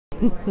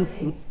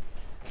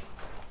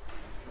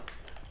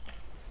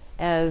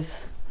As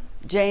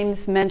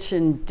James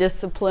mentioned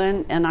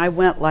discipline, and I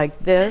went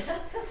like this,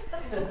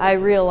 I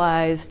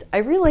realized I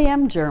really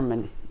am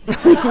German.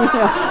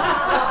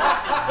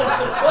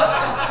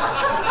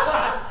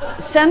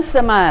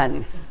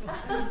 Sensemann.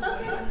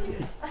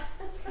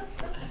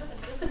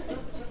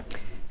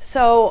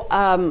 So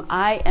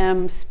I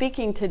am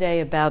speaking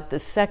today about the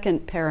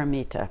second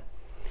Paramita,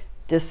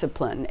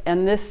 discipline.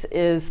 And this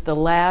is the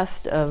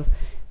last of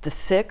the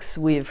 6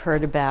 we've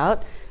heard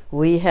about.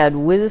 We had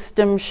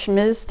wisdom,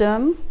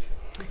 schmizdom.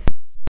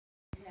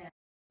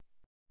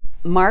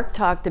 Mark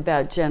talked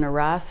about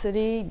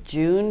generosity.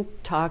 June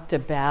talked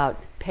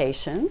about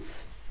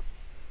patience,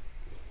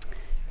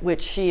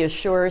 which she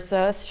assures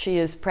us she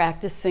is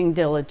practicing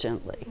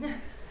diligently.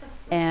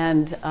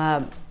 And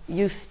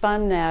you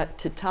spun that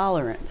to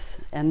tolerance,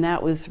 and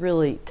that was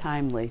really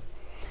timely.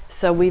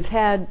 So we've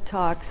had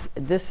talks.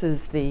 This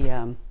is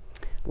the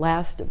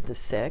last of the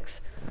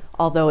 6,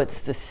 although it's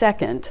the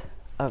second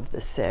of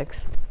the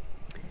 6.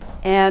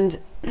 And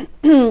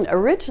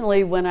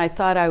originally, when I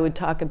thought I would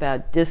talk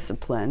about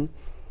discipline,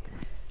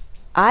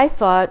 I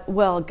thought,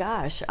 well,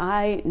 gosh,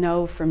 I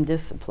know from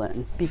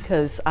discipline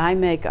because I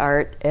make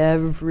art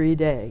every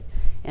day,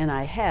 and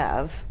I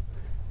have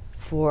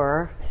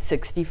for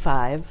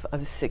 65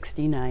 of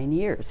 69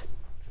 years.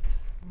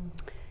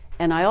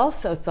 And I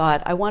also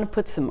thought, I want to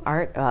put some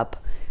art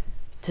up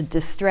to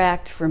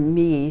distract from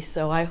me,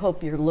 so I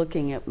hope you're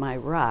looking at my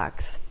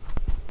rocks.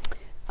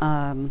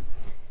 And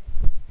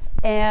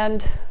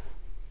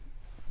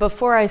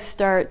before I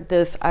start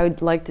this, I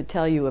would like to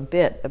tell you a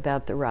bit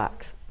about the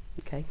rocks,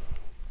 okay?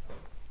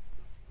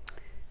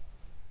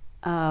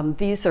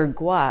 These are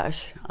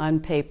gouache on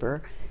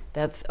paper.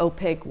 That's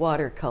opaque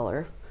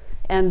watercolor.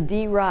 And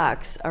the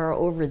rocks are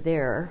over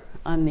there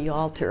on the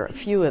altar, a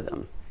few of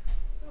them.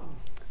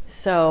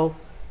 So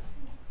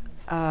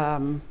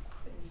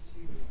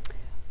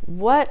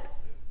what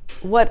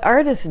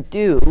artists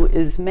do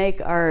is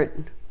make art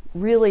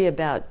really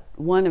about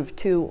one of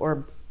two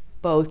or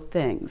both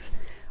things.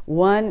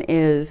 One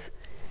is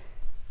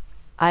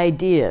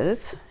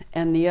ideas,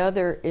 and the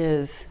other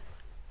is,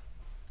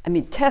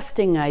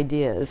 testing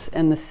ideas,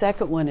 and the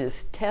second one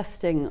is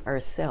testing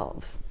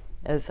ourselves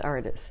as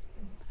artists.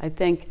 I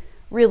think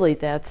really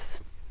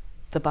that's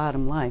the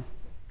bottom line.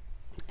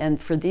 And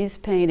for these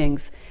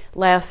paintings,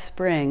 last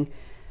spring,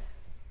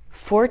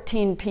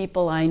 14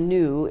 people I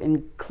knew,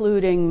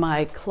 including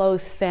my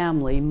close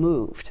family,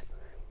 moved.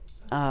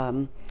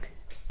 And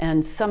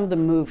some of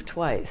them moved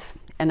twice.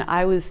 And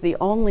I was the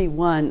only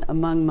one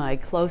among my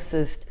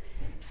closest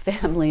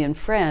family and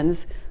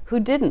friends who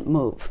didn't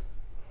move.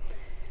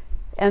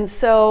 And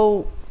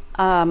so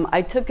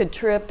I took a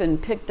trip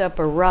and picked up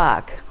a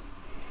rock,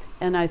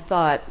 and I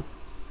thought,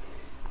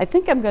 I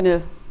think I'm going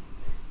to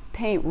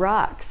paint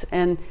rocks.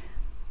 And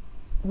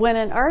when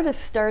an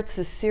artist starts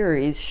a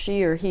series,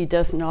 she or he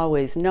doesn't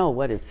always know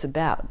what it's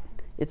about.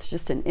 It's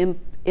just an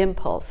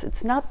impulse.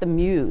 It's not the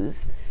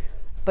muse,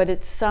 but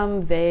it's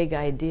some vague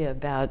idea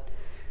about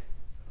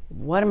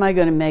what am I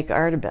going to make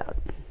art about?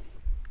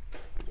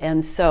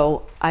 And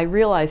so I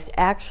realized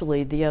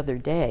actually the other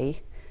day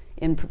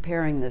in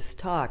preparing this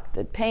talk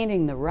that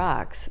painting the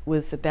rocks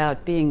was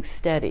about being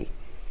steady.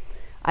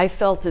 I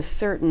felt a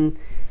certain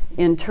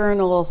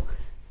internal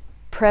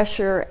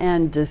pressure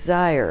and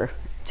desire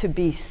to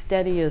be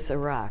steady as a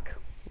rock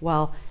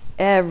while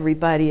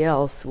everybody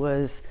else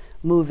was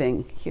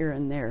moving here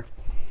and there.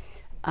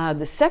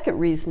 The second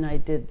reason I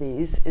did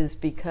these is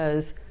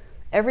because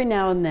every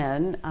now and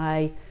then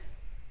I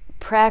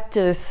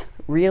practice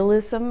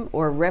realism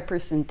or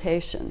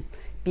representation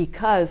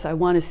because I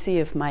want to see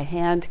if my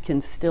hand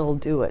can still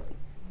do it.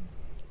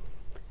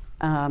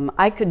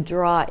 I could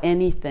draw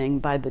anything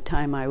by the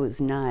time I was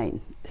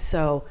 9.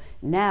 So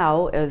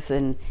now, as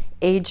an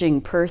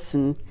aging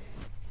person,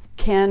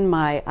 can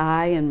my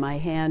eye and my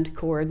hand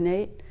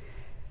coordinate?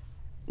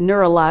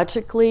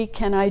 Neurologically,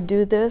 can I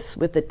do this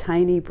with a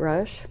tiny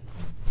brush?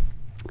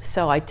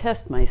 So I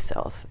test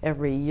myself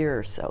every year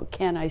or so.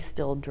 Can I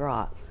still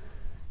draw?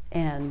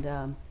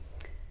 And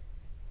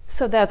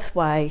so that's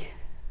why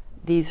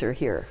these are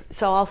here.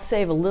 So I'll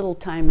save a little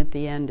time at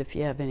the end if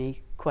you have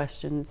any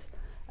questions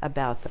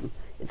about them.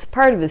 It's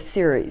part of a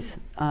series.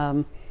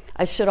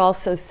 I should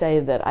also say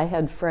that I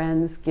had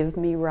friends give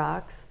me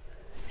rocks,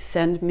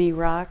 send me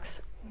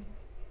rocks,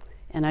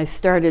 and I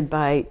started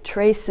by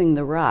tracing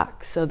the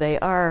rocks, so they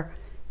are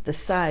the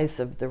size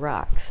of the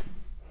rocks.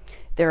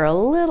 They're a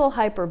little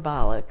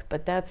hyperbolic,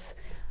 but that's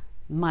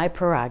my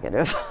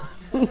prerogative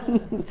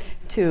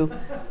to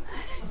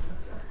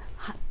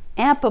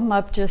amp them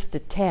up just a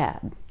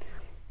tad.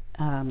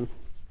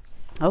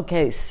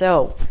 Okay,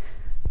 so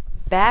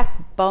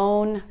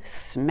Backbone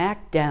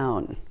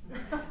Smackdown.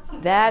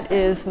 That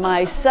is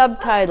my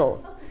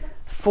subtitle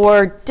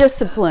for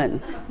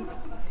discipline.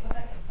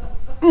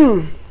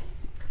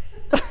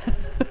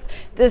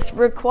 This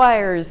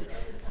requires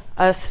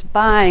a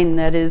spine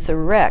that is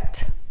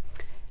erect.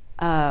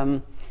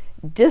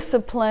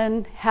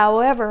 Discipline,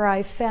 however,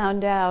 I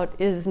found out,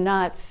 is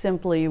not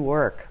simply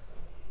work.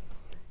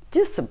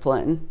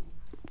 Discipline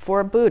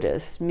for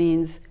Buddhists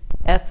means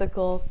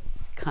ethical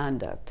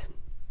conduct.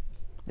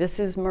 This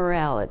is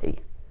morality.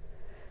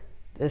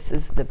 This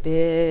is the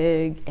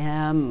big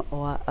M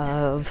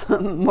of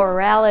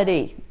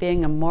morality,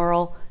 being a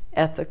moral,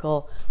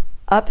 ethical,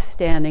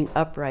 upstanding,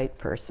 upright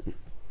person.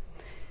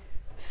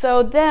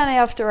 So then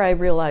after I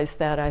realized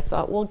that, I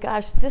thought, well,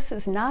 gosh, this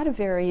is not a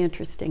very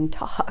interesting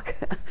talk.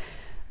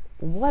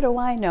 What do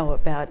I know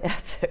about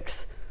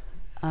ethics?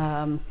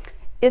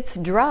 It's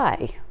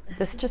dry.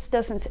 This just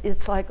doesn't,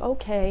 it's like,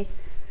 okay,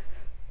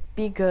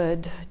 be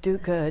good, do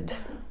good,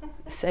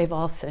 save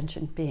all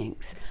sentient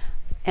beings.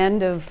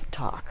 End of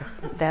talk.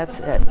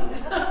 That's it.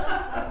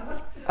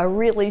 A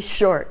really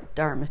short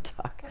Dharma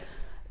talk.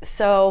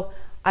 So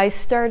I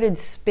started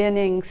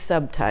spinning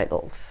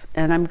subtitles,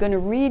 and I'm going to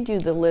read you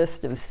the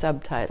list of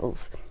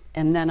subtitles,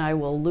 and then I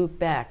will loop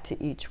back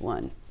to each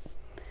one.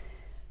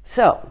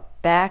 So,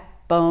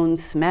 backbone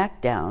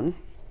smackdown,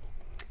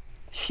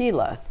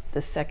 Sila,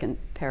 the second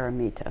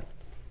Paramita.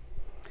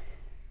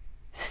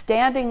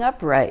 Standing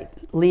upright,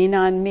 lean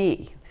on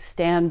me,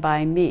 stand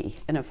by me.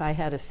 And if I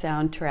had a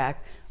soundtrack,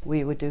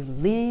 we would do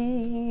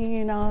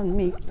lean on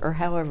me, or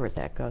however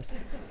that goes.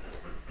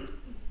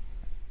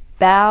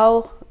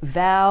 Bow,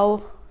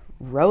 vow,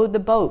 row the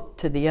boat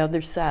to the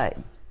other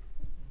side.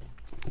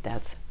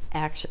 That's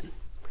action.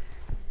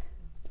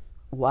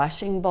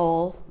 Washing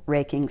bowl,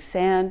 raking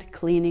sand,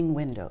 cleaning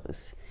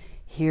windows.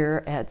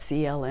 Here at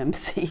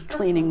CLMC,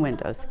 cleaning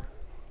windows.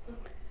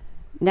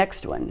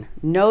 Next one,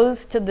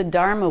 nose to the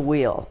Dharma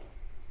wheel.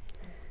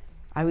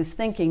 I was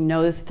thinking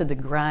nose to the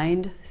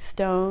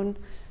grindstone,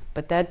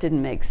 but that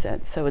didn't make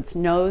sense. So it's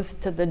nose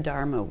to the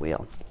Dharma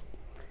wheel.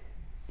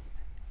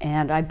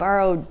 And I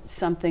borrowed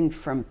something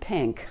from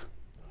Pink.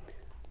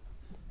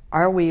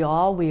 Are we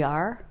all we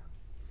are?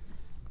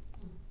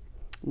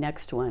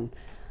 Next one.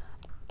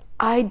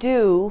 I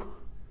do,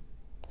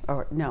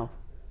 or no,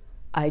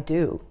 I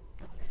do.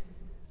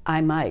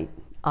 I might.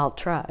 I'll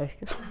try.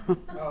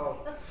 Oh.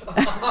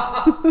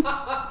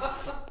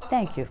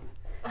 Thank you.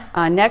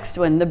 Next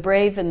one, the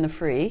brave and the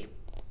free.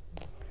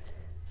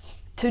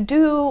 To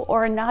do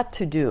or not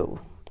to do.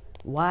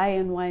 Why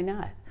and why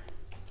not?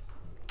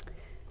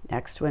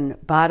 Next one,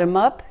 bottom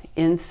up,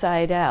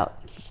 inside out.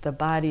 The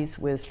body's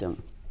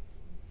wisdom.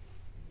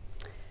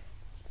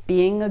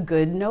 Being a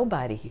good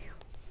nobody.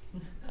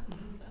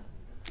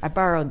 I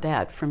borrowed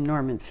that from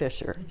Norman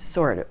Fisher,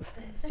 sort of.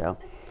 So,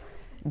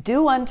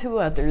 do unto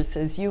others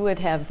as you would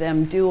have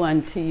them do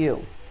unto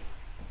you.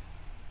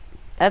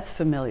 That's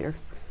familiar.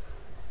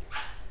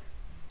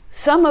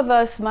 Some of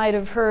us might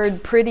have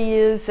heard pretty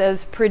is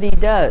as pretty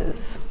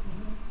does.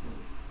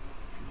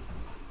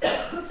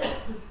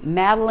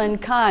 Madeline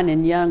Kahn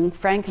in Young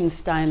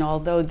Frankenstein,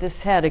 although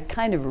this had a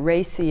kind of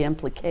racy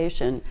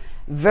implication.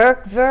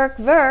 Werk, werk,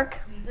 werk.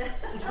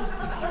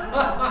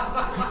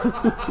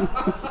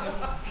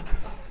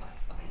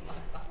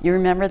 You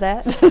remember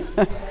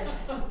that?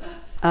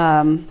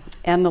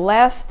 And the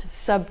last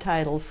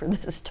subtitle for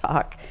this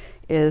talk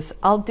is,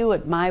 I'll do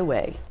it my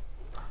way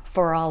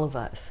for all of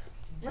us.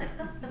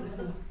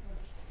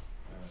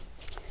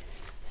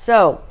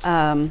 So,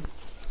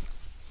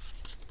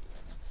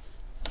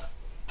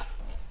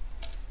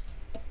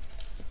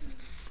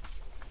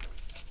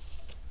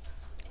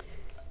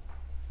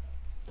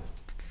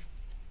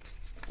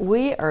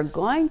 we are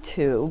going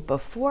to,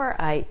 before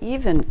I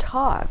even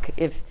talk,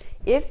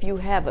 if you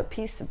have a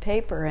piece of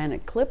paper and a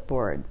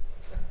clipboard,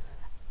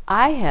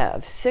 I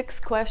have 6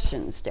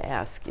 questions to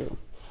ask you.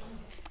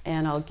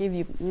 And I'll give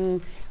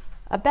you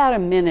about a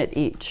minute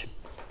each,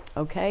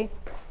 okay?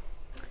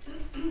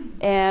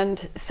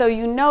 And so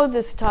you know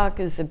this talk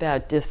is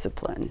about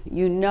discipline.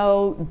 You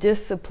know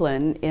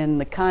discipline in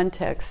the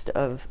context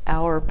of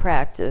our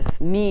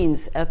practice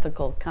means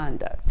ethical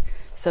conduct.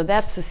 So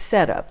that's a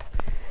setup.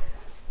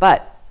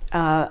 But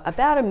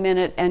about a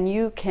minute, and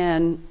you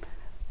can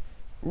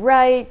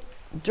write,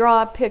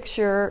 draw a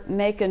picture,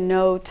 make a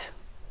note,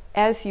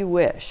 as you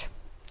wish.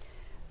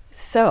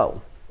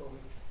 So,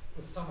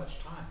 with so much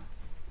time.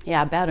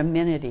 Yeah, about a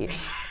minute each.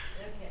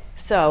 Okay.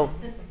 So,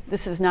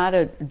 this is not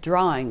a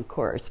drawing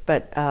course,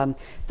 but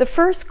the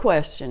first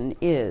question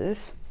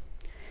is,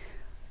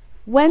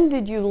 when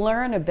did you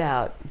learn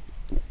about,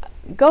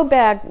 go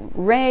back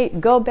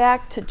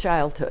to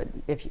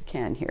childhood, if you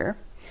can here.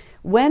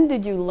 When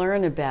did you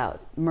learn about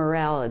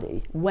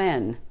morality?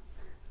 When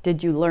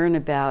did you learn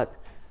about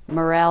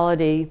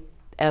morality,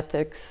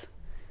 ethics,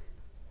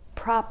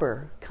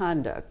 proper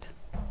conduct?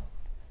 Do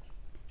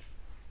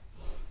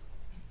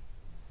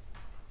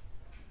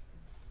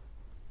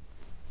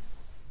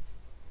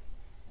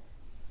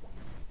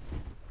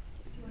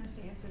you want us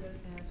to answer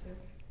those now too?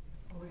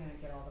 Or are we going to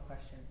get all the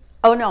questions?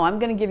 Oh no, I'm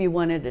going to give you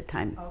one at a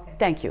time. Okay.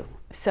 Thank you.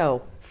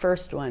 So,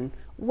 first one,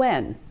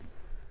 when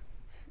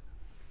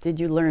did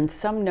you learn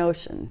some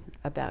notion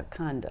about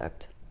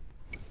conduct?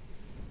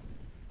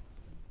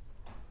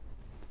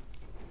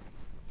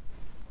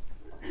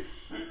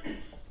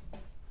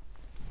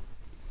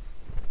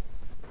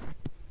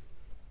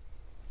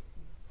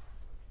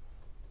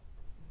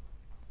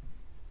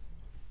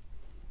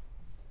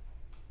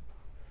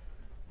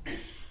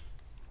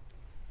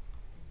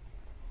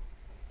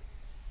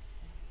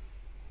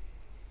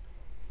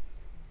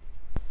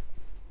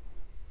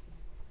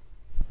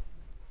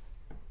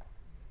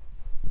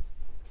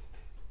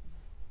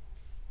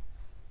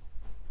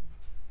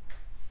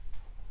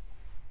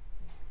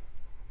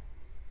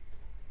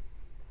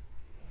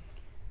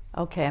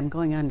 Okay, I'm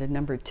going on to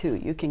number 2.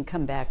 You can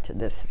come back to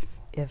this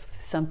if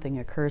something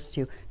occurs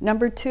to you.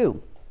 Number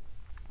 2,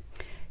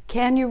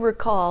 can you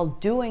recall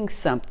doing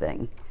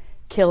something,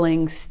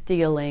 killing,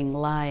 stealing,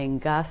 lying,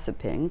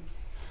 gossiping,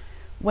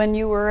 when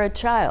you were a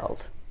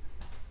child?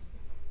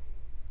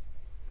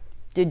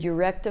 Did you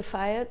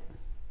rectify it?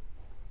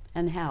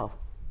 And how?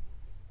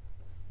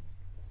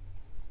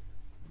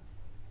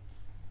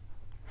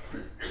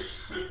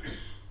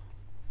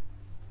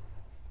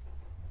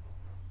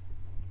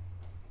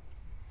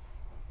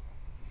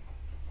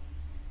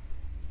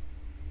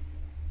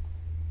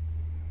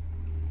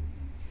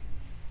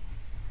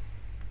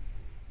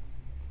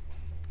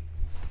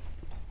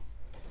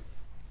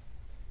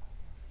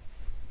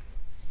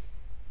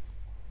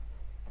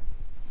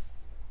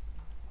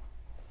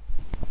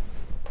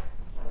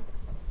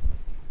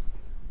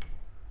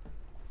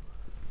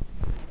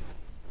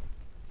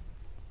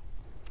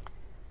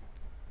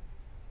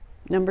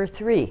 Number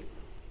 3,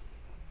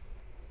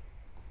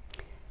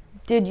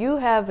 did you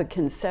have a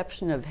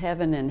conception of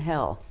heaven and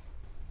hell?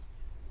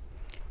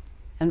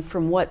 And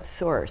from what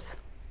source?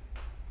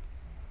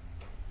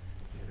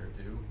 Did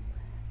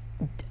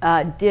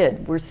or do?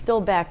 Did. We're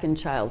still back in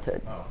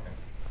childhood. Oh,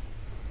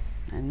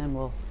 okay. And then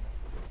we'll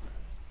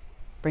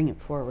bring it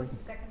forward.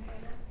 What's the second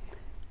paragraph?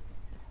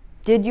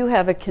 Did you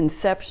have a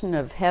conception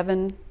of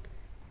heaven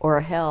or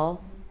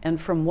hell,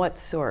 and from what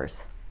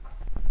source?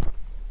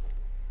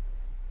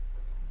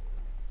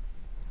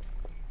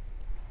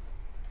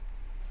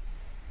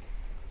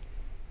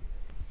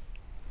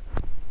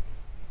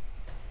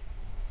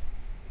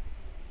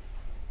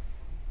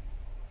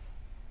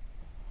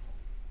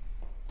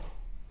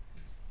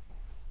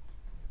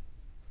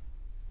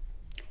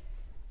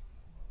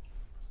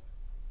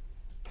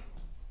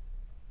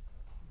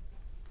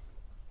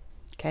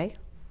 Okay,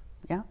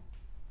 yeah.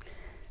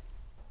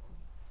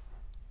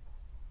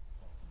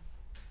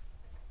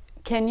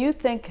 Can you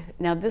think,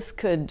 now this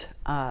could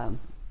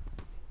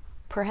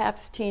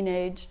perhaps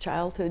teenage,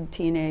 childhood,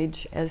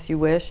 teenage, as you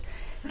wish.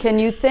 Can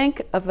you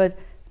think of a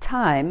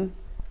time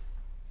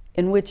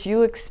in which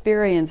you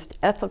experienced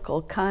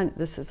ethical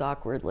this is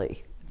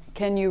awkwardly.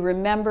 Can you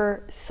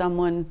remember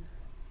someone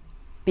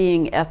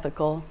being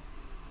ethical?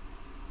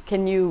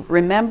 Can you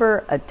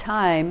remember a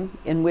time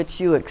in which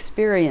you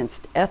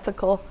experienced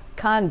ethical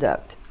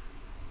conduct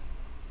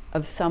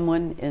of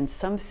someone in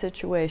some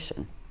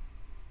situation?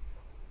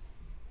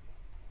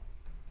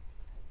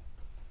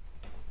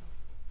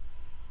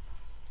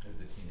 As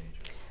a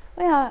teenager.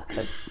 Yeah,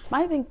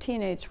 I think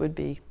teenage would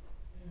be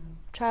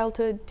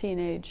childhood,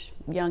 teenage,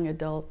 young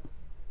adult.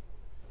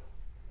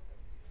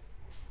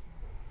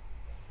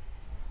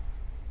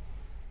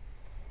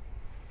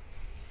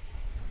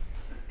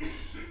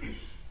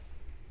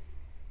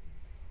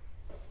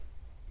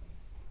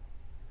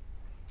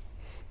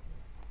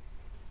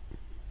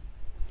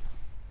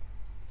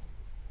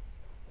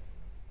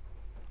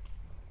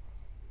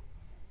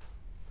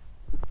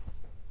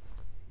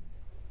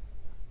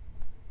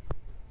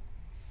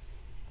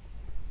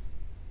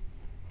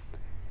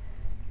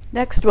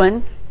 Next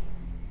one.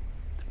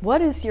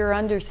 What is your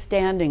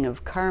understanding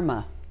of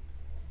karma?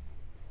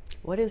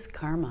 What is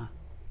karma?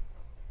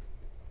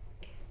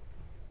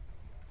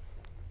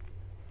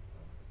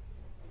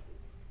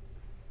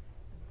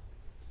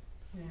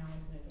 Now as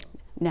an adult.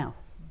 Now.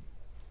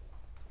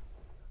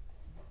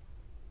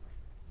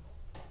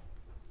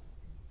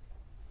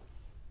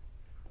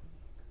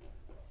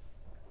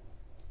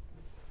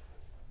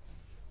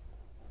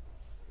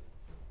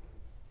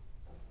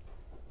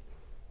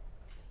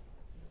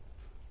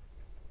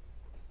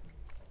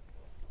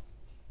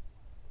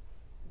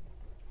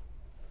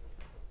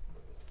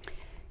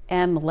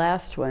 And the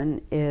last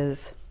one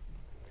is,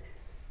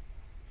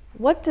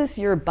 what does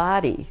your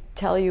body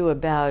tell you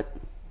about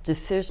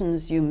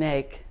decisions you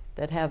make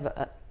that have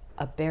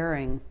a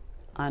bearing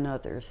on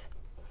others?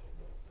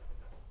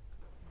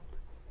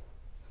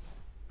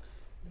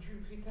 Would you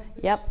repeat that?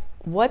 please? Yep.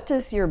 What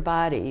does your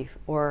body,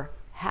 or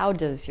how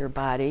does your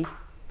body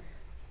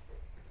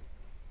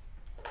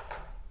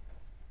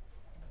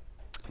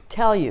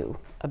tell you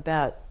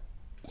about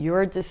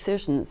your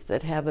decisions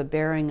that have a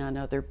bearing on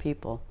other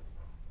people?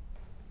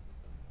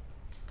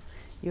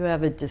 You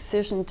have a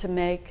decision to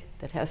make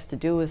that has to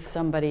do with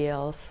somebody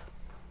else.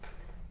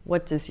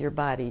 What does your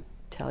body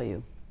tell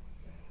you?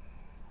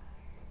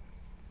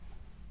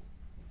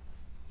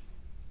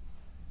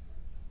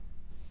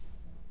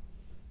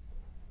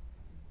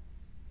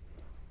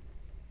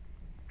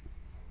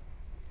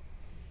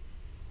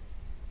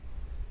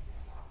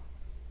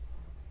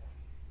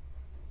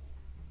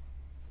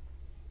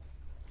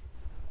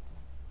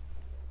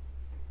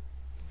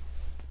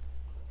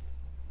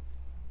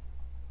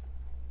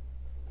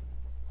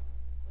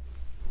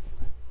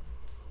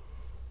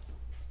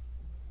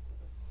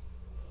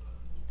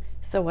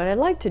 So what I'd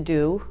like to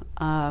do,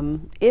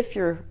 if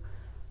you're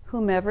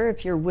whomever,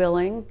 if you're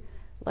willing,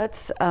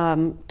 let's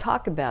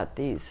talk about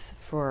these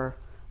for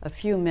a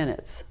few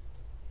minutes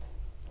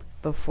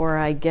before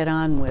I get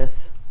on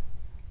with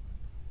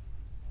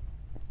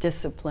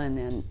discipline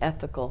and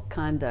ethical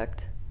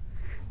conduct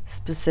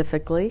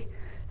specifically.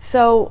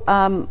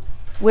 So,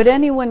 would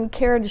anyone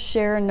care to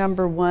share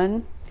number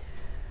one?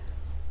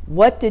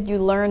 What did you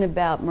learn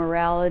about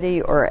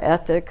morality or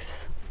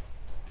ethics?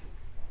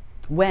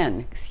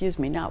 When, excuse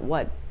me, not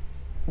what.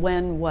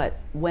 When, what,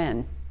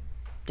 when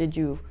did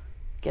you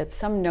get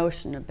some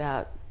notion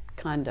about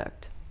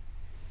conduct?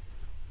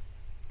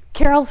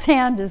 Carol's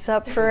hand is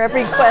up for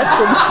every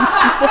question.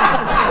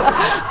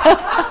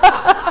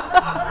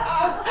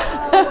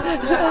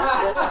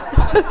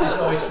 She's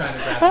always trying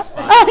to grab the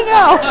spot. I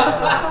know.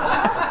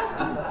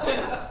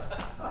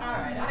 All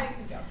right, I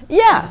can go.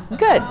 Yeah,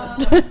 good.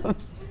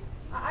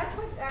 I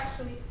put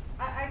actually,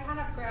 I kind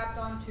of grabbed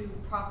onto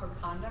proper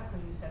conduct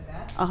when you said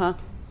that. Uh-huh.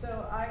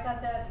 So I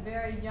got that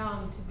very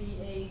young to be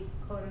a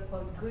quote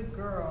unquote good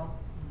girl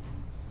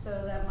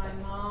so that my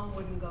mom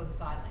wouldn't go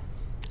silent.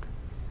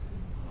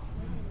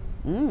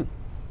 Mm.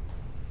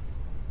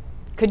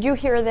 Could you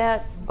hear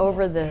that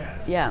over the,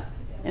 yeah,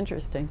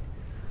 interesting.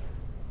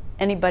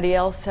 Anybody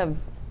else have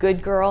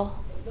good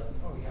girl? Oh,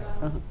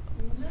 yeah. Uh-huh.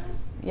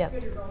 Yeah.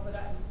 Good girl, but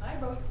I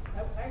would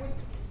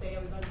say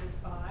I was under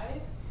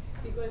 5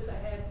 because I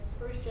had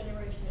first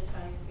generation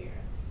Italian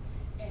parents.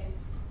 And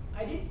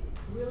I didn't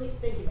really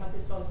think about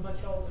this till I was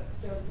much older.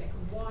 So I was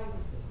thinking, why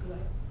was this? Because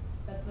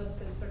that's another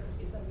set of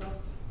circumstances I know.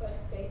 But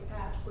they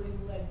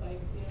absolutely led by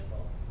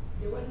example.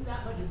 There wasn't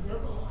that much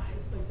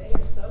verbalized, but they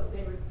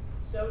were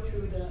so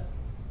true to,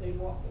 they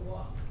walked the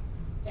walk.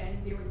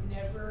 And they were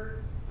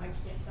never, I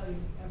can't tell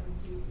you, ever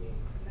deviated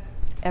from that.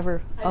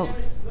 Ever? I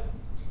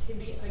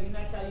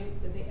cannot tell you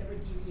that they ever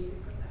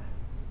deviated from that.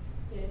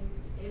 And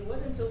it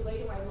wasn't until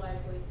later in my life,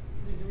 like,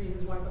 there's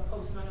reasons why, but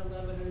post 9/11,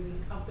 I was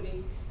in a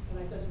company, and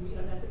I started to meet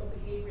unethical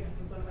behavior, and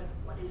I was like,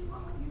 what is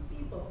wrong with these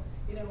people?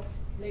 You know,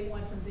 they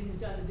want some things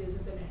done in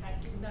business, and it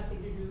had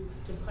nothing to do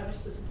to punish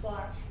the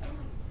supplier. And I'm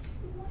like,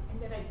 what? And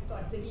then I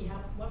started thinking, I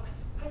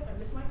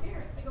miss my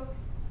parents. I go,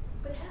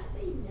 but had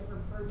they never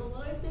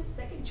verbalized it,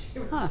 second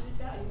generation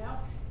Italian, you know?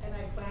 And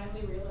I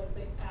finally realized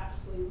they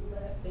absolutely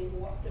they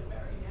walked a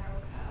very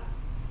narrow path.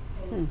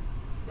 And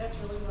that's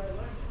really where I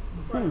learned it.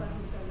 Before I was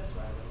concerned, that's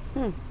where I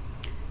learned it.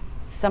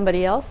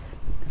 Somebody else?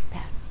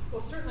 Pat.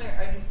 Well, certainly,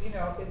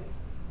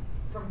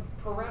 from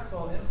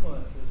parental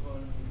influences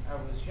when I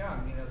was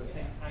young, the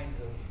same kinds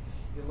of,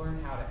 you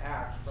learn how to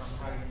act from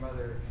how your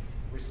mother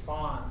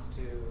responds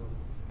to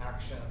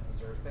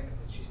actions or things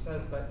that she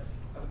says, but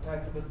I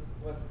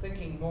was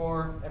thinking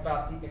more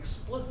about the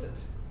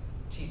explicit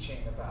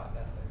teaching about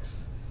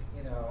ethics,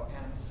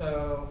 and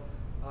so,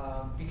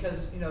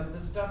 because,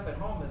 this stuff at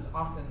home is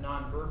often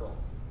nonverbal,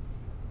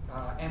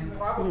 and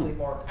probably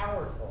more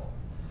powerful.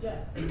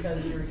 Yes.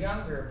 Because you're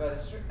younger,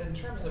 but in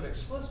terms of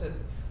explicit,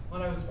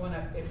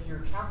 if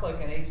you're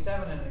Catholic and age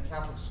 7 in a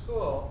Catholic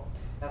school,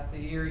 that's the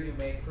year you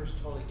make First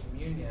Holy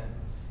Communion,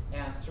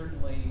 and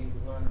certainly you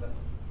learn the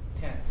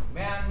 10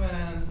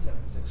 Commandments and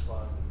the 6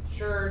 laws of the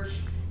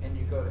Church, and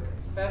you go to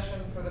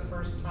confession for the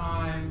first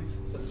time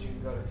so that you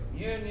can go to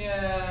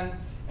communion,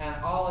 and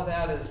all of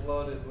that is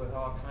loaded with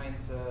all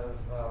kinds of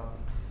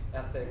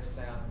ethics,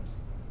 and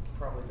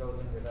probably goes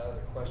into that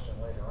other question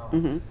later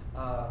on.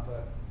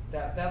 But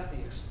that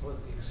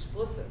was the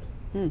explicit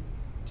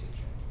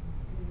teaching.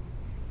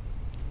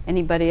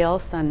 Anybody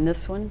else on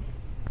this one?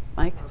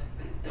 Mike?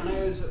 When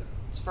I was,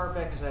 as far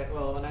back as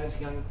when I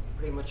was young,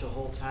 pretty much the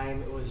whole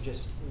time, it was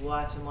just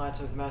lots and lots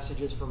of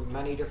messages from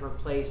many different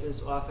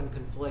places, often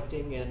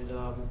conflicting, and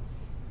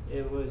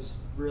it was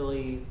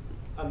really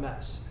a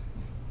mess.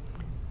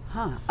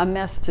 A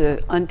mess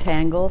to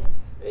untangle?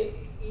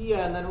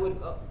 Yeah, and then it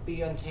would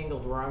be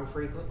untangled wrong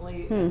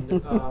frequently, and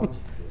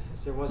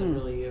there wasn't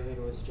really, it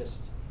was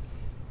just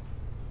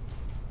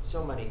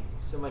so many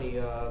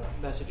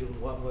messages of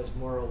what was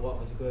moral, what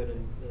was good,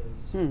 and it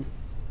was,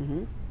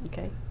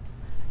 Okay.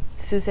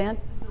 Suzanne?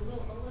 It's a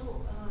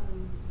little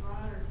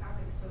broader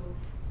topic, so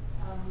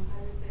I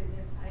would say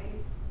that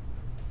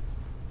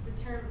the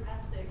term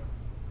ethics,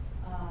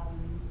 I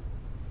am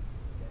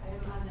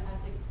on the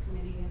ethics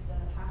committee at the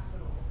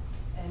hospital,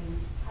 and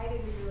I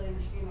didn't really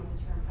understand what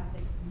the term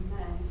ethics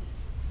meant,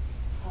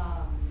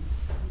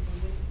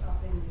 because it was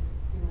often just,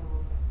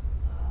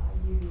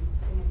 used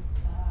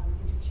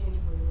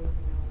interchangeably with,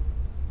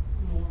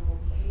 moral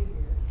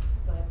behavior,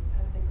 but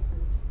ethics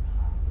is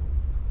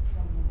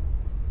from the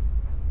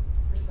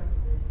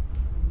perspective of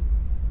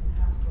the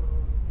hospital,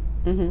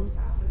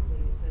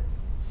 philosophically, it's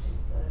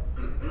the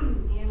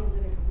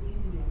analytic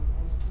reasoning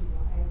as to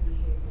why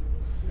behavior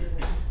is good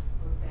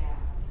or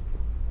bad,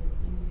 and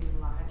using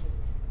logic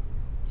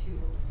to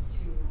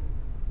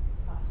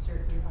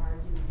assert your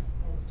argument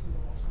as to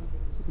why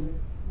something is good,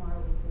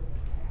 morally good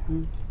or bad.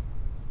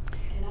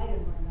 And I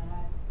didn't learn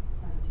that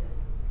until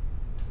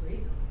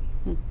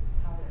recently,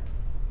 how to.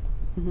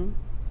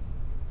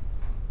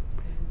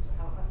 This is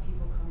how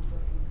people come to a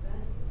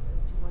consensus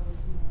as to what is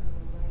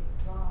morally right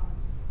or wrong.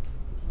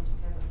 You can't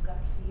just have a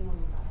gut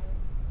feeling about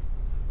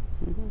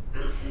it.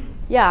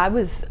 Yeah, I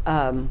was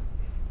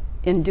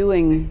in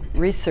doing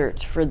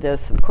research for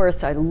this. Of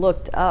course, I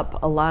looked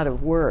up a lot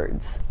of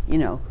words,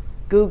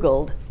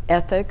 Googled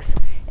ethics,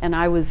 and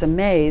I was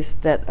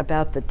amazed that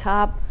about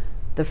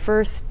the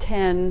first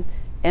 10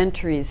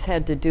 entries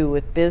had to do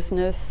with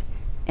business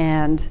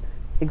and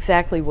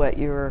exactly what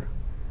you're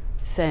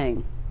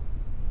saying,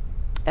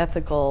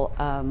 ethical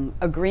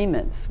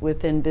agreements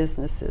within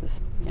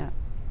businesses. Yeah.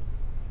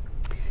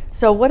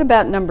 So what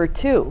about number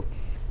 2?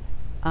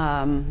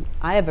 I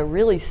have a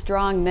really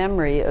strong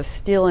memory of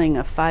stealing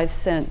a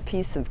 5-cent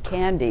piece of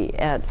candy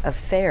at a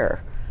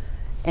fair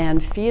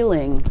and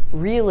feeling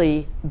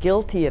really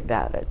guilty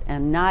about it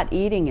and not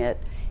eating it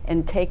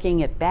and taking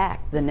it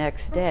back the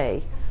next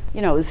day.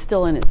 You know, it was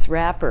still in its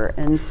wrapper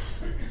and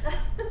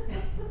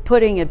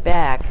putting it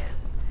back.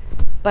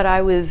 But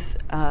I was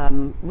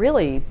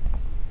really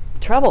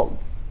troubled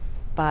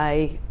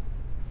by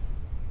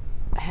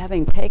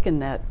having taken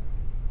that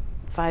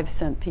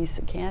 5-cent piece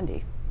of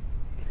candy.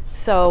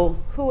 So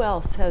who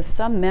else has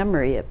some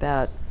memory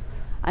about,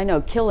 I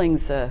know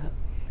killing's a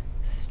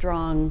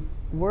strong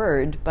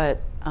word,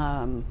 but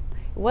it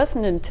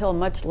wasn't until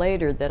much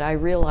later that I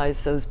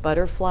realized those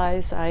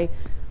butterflies I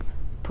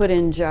put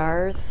in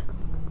jars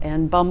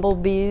and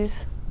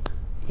bumblebees,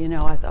 you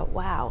know, I thought,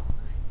 wow.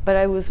 But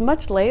it was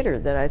much later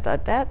that I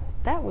thought that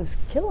was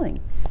killing.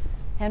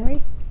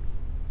 Henry?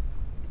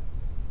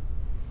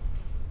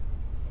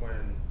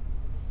 When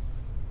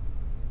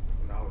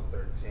I was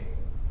 13,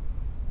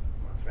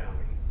 my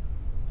family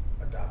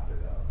adopted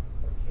a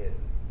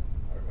kitten,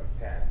 or a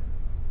cat.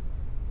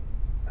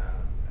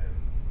 And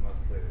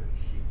months later,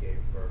 she gave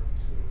birth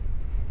to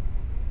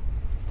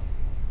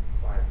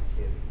 5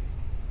 kittens.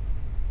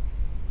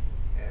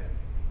 And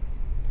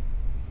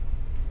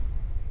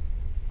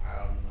I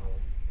don't know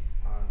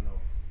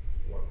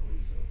what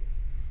reason,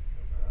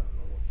 I don't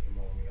know what came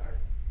over me.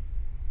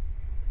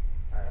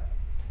 I have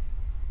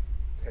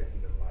taken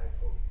the life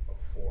of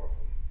 4 of them.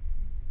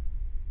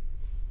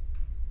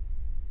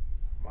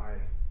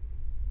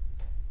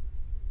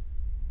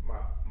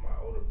 My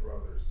older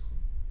brothers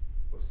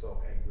were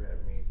so angry at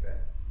me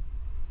that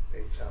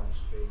they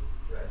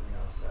dragged me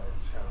outside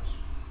and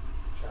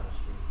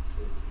challenged me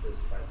to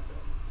fist fight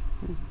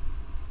them.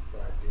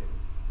 But I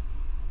didn't.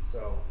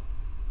 So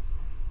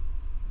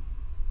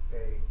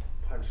they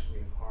punched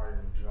me hard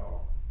in the jaw,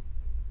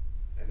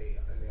 and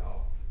they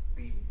all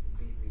beat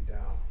me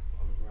down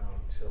on the ground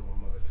until my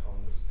mother told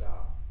them to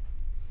stop.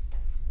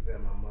 And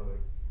then my mother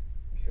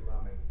came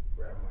out and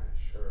grabbed my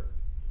shirt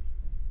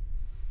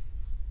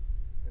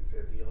and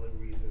said, "The only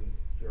reason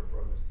your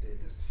brothers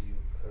did this to you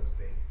because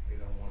they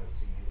don't want to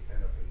see you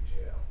end up in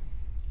jail.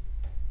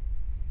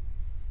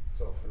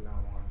 So from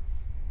now on,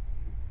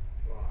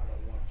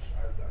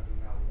 I do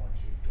not want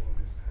you doing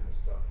this kind of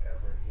stuff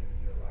ever again in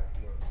your life.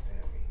 You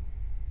understand me?"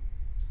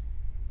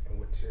 And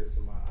with tears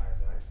in my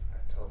eyes, I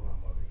told my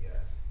mother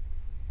yes.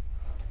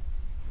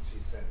 She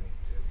had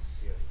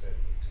sent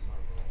me to my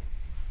room.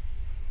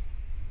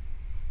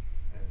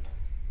 And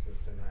since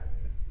then, I've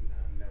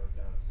never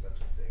done such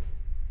a thing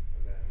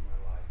as that in my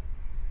life.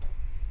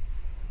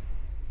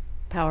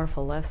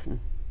 Powerful lesson.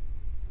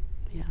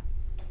 Yeah.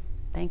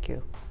 Thank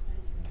you.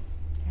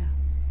 Yeah.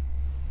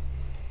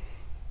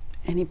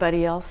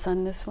 Anybody else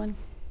on this one?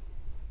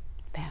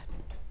 Pat.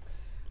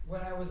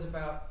 When I was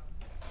about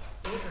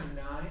 8 or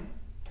 9,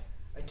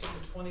 I took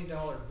a $20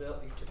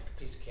 bill. You took a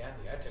piece of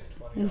candy. I took a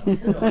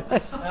 $20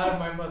 bill out of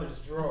my mother's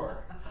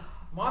drawer.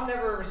 Mom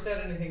never ever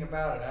said anything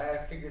about it.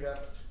 I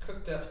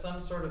cooked up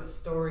some sort of a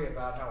story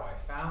about how I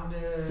found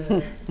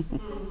it.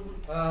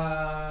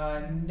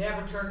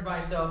 Never turned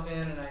myself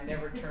in, and I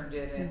never turned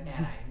it in,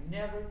 and I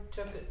never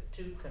took it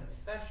to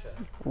confession.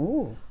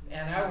 Ooh.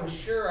 And I was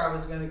sure I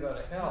was going to go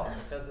to hell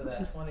because of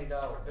that $20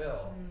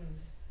 bill.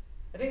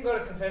 I didn't go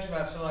to confession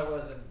about it until I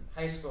was in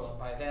high school, and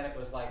by then it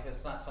was like,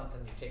 it's not something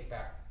you take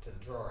back to the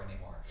drawer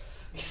anymore.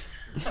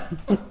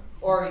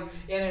 Or,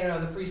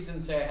 the priest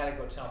didn't say I had to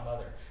go tell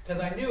mother.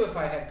 Because I knew if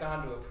I had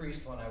gone to a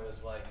priest when I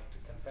was like to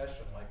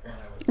confession, like when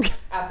I was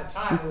at the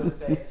time, it would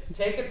say,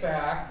 take it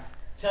back,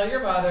 tell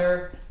your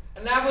mother,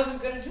 and I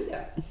wasn't going to do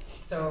that.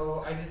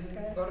 So I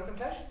didn't go to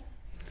confession.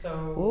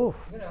 So,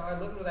 I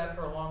lived with that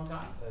for a long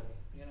time. But,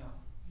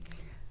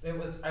 it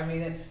was,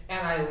 and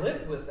I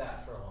lived with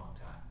that for a long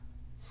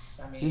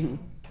time.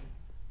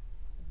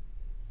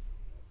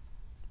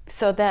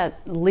 So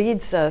that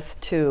leads us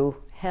to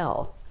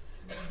hell,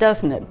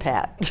 doesn't it,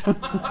 Pat?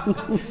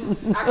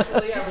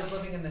 Actually, I was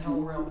living in the hell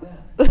realm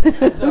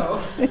then.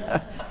 So,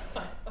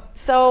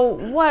 so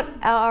what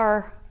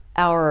are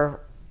our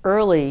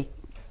early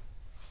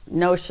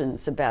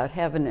notions about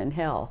heaven and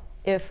hell,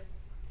 if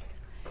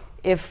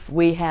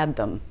we had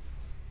them?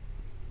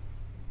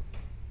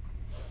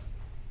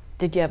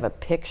 Did you have a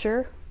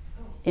picture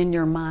in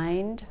your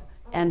mind,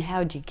 and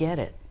how'd you get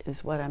it?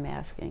 Is what I'm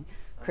asking,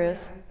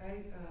 Chris.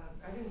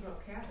 I didn't grow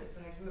up Catholic,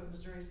 but I grew up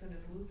Missouri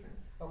Synod Lutheran.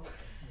 Oh.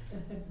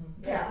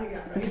 Yeah,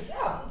 right.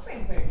 Yeah.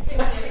 Same thing.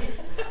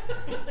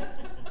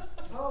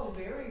 Oh,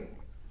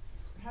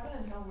 heaven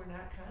and hell were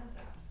not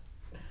concepts.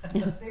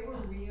 They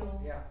were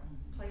real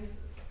places.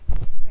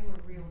 They were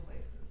real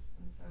places.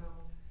 And so,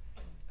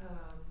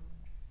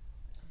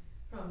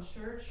 from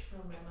church,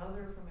 from my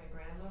mother, from my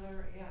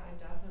grandmother, I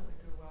definitely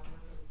grew up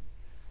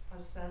with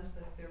a sense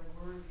that there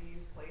were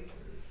these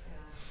places,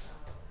 and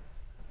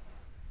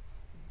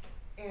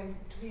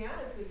be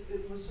honest,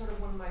 it was sort of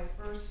one of my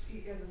first,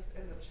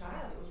 as a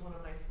child, it was one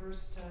of my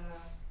first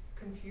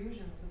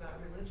confusions about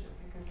religion,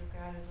 because if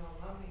God is all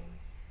loving,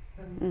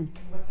 then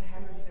what the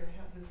heck is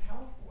this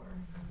hell for?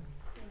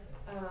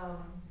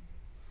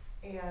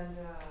 And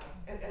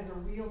as a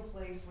real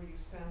place where you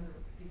spend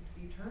the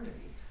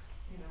eternity,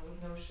 you know,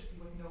 with no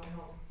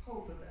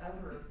hope of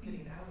ever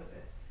getting out of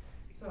it.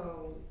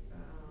 So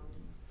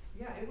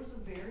yeah, it was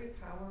a very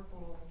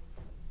powerful.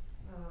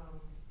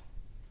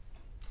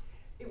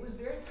 It was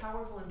very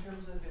powerful in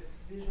terms of its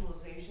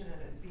visualization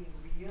and it being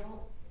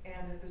real,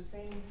 and at the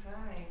same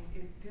time,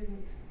 it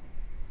didn't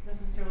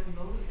necessarily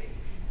motivate me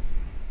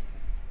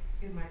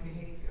in my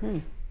behavior,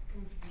 which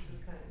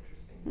was kind of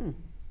interesting.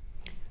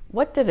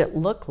 What did it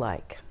look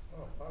like?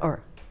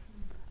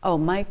 Oh,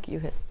 Mike, you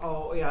hit.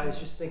 Oh, yeah, I was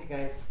just thinking,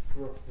 I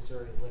grew up in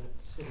Missouri,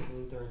 City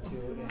Lutheran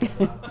too,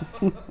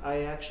 and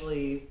I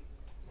actually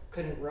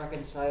couldn't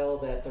reconcile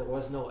that there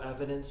was no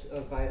evidence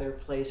of either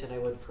place, and I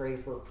would pray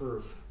for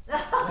proof.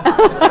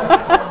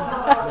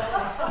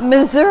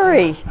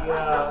 Missouri.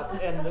 Yeah,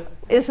 and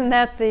isn't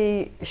that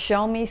the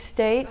show me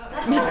state?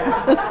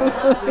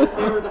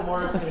 they were the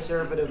more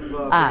conservative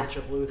branch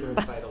of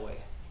Lutherans, by the way.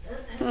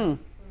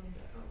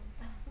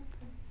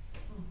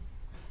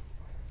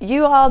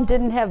 You all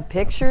didn't have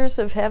pictures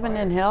of heaven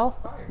and hell?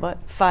 Fire. What?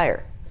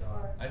 Fire.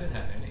 I didn't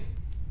have any.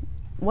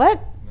 What?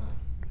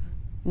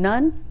 None.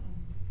 None?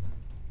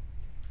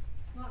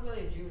 It's not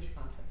really a Jewish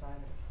concept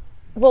either.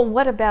 Well,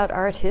 what about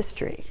art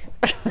history?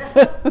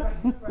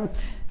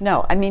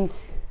 No, I mean,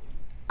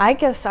 I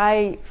guess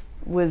I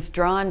was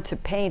drawn to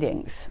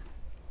paintings,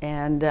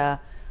 and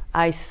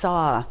I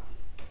saw,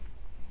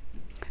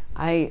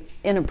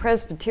 in a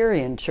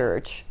Presbyterian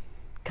church,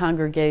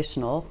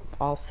 congregational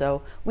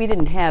also, we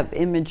didn't have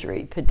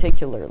imagery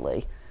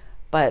particularly,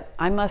 but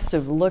I must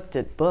have looked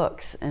at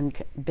books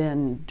and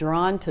been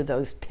drawn to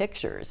those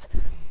pictures,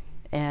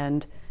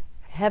 and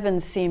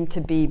heaven seemed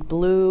to be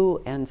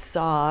blue and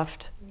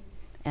soft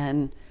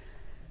and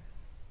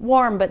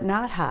warm but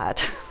not hot,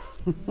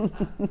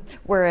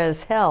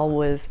 whereas hell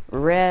was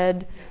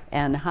red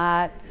and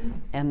hot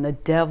and the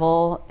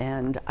devil,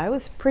 and I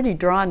was pretty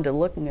drawn to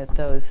looking at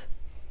those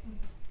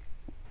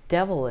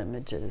devil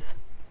images.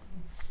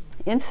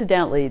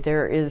 Incidentally,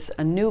 there is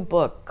a new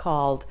book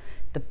called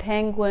The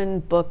Penguin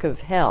Book of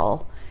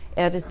Hell,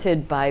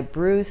 edited by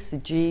Bruce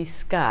G.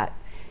 Scott,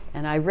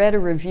 and I read a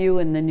review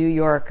in the New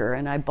Yorker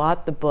and I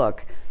bought the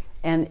book,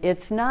 and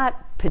it's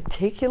not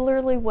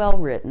particularly well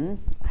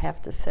written, I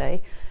have to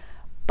say,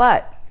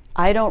 but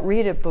I don't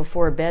read it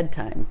before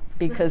bedtime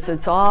because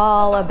it's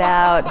all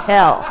about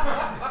hell.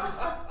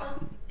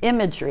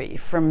 Imagery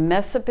from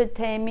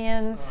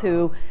Mesopotamians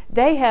who,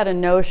 they had a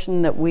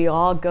notion that we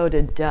all go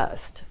to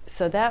dust.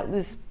 So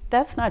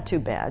that's not too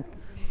bad.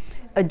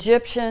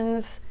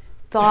 Egyptians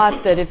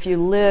thought that if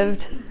you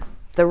lived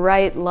the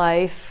right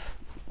life,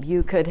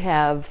 you could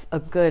have a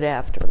good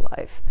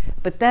afterlife.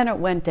 But then it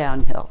went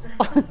downhill.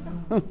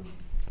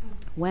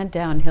 Went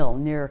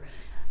downhill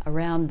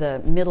around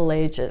the Middle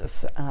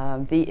Ages.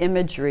 The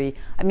imagery,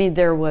 I mean,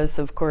 there was,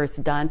 of course,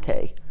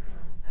 Dante,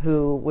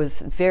 who was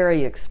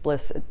very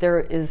explicit. There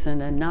is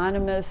an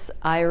anonymous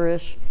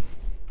Irish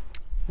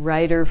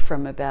writer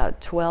from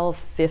about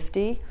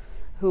 1250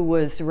 who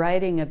was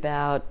writing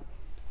about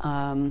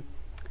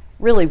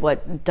really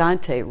what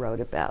Dante wrote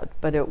about,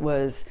 but it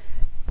was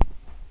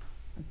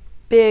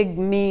big,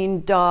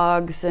 mean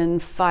dogs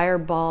and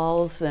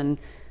fireballs, and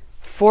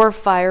 4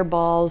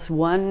 fireballs,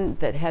 one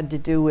that had to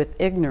do with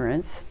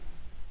ignorance,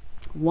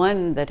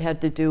 one that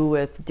had to do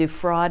with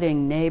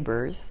defrauding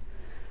neighbors,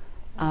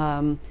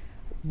 one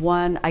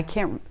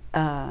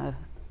had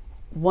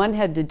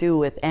to do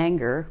with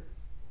anger,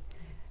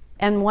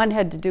 and one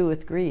had to do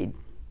with greed.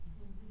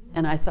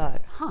 And I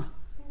thought,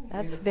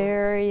 that's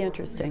very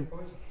interesting.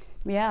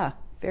 Yeah,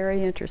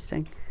 very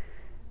interesting.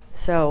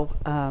 So,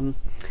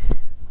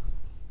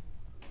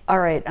 all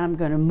right, I'm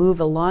going to move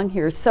along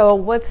here. So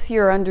what's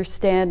your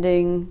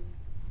understanding?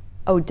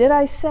 Oh, did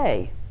I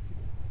say?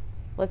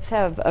 Let's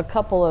have a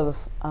couple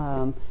of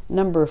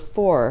number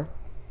 4.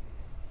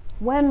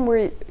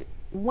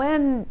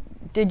 When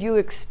did you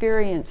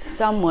experience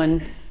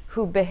someone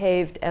who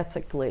behaved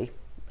ethically?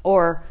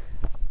 Or,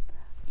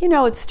 you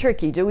know, it's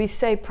tricky. Do we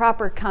say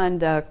proper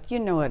conduct? You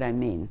know what I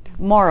mean.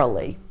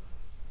 Morally.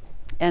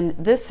 And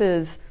this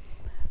is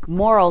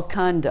moral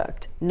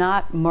conduct,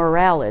 not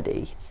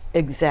morality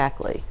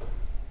exactly.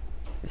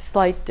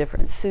 Slight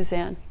difference.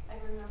 Suzanne? I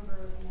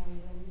remember when I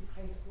was in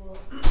high school,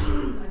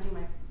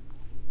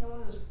 no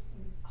one was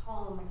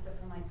home except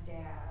for my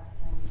dad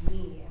and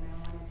me, and I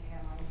wanted to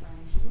have my friend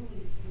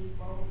Julie sleep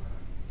over.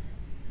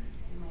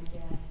 And my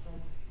dad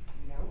said,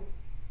 nope.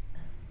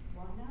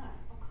 Why not?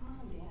 Oh, come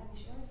on, Dad.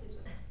 She always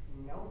sleeps over.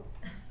 Nope.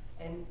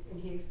 And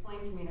he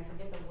explained to me, and I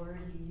forget the word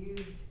he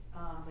used,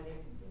 but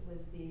it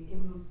was the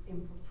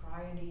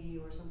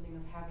impropriety or something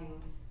of having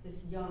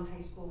this young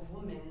high school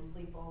woman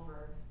sleep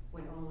over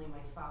when only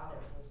my father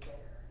was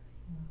there.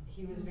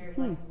 He was very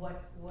like,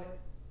 what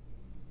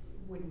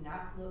would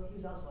not look, he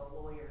was also a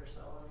lawyer,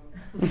 so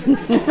I mean,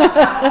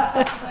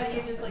 but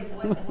he just like,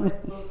 what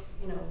looks,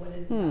 you know,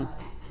 Hmm.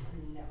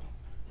 No.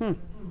 Hmm.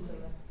 So,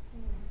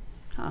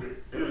 Huh.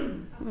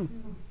 Hmm.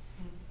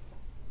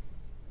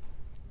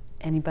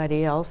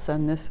 Anybody else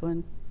on this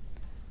one?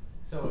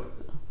 So,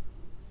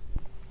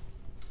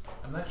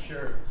 I'm not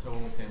sure, so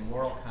when we say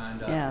moral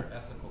conduct Yeah. or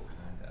ethical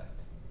conduct,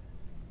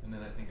 and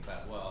then I think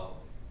about,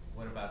 well,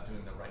 what about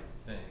doing the right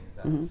thing? Is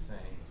that the same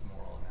as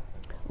moral and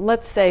ethical?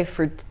 Let's say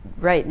for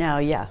right now,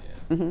 yeah.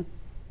 Yeah. Hmm.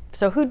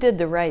 So who did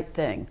the right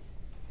thing?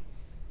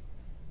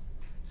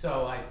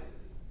 So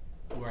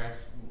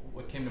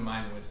what came to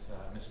mind was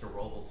Mr.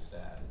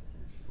 Rovelstad,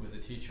 who was a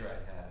teacher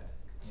I had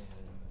in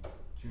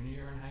junior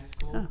year in high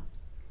school. Oh.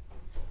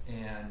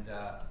 And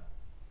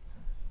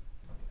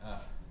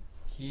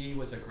he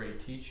was a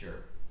great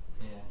teacher,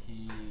 and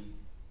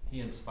he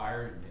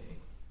inspired me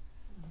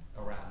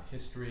around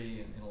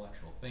history and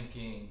intellectual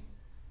thinking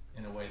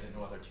in a way that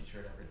no other teacher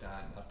had ever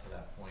done up to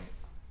that point.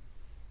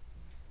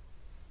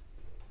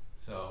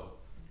 So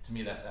to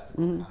me, that's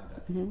ethical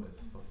conduct. He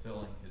was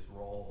fulfilling his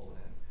role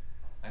and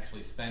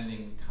actually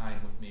spending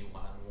time with me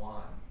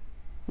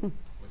one-on-one,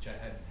 which I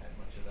hadn't had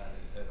much of that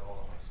at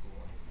all in my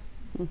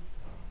schooling.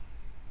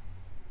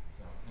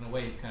 So in a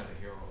way, he's kind of a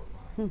hero of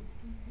mine.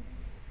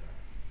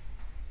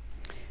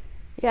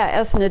 Yeah,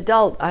 as an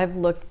adult, I've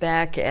looked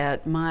back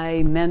at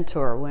my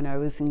mentor when I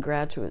was in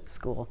graduate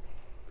school,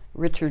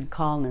 Richard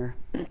Kallner.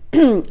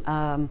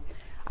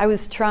 I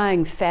was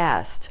trying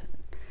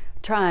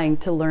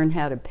to learn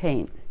how to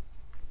paint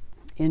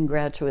in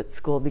graduate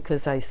school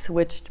because I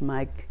switched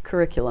my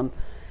curriculum.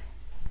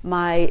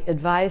 My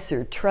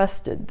advisor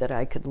trusted that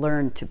I could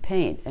learn to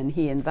paint, and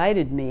he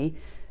invited me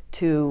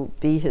to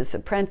be his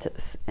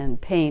apprentice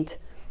and paint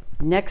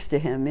next to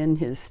him in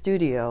his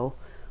studio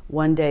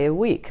one day a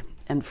week.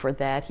 And for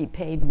that, he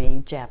paid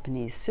me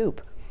Japanese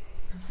soup.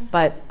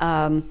 But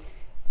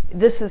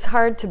this is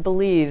hard to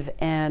believe,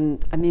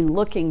 and I mean,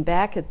 looking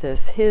back at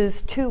this,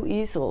 his 2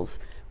 easels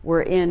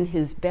were in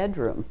his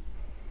bedroom.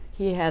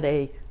 He had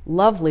a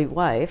lovely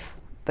wife,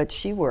 but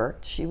she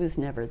worked, she was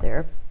never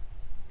there.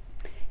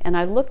 And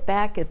I look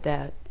back at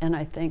that and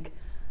I think,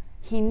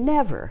 he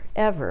never,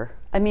 ever,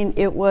 I mean,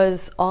 it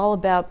was all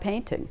about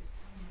painting.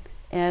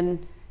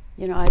 And,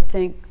 you know, I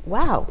think,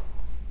 wow,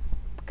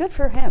 good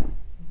for him.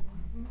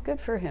 Good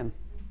for him.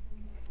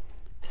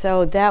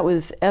 So that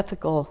was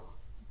ethical.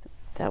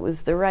 That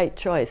was the right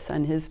choice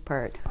on his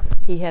part.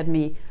 He had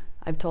me,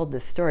 I've told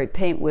this story,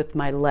 paint with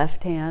my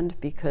left hand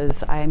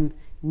because I'm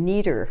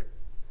neater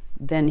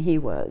than he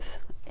was.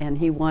 And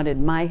he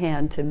wanted my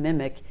hand to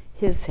mimic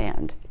his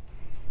hand.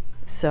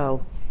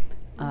 So,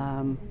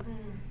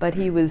 but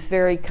he was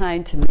very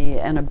kind to me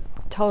and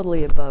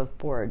totally above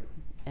board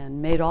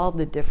and made all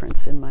the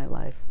difference in my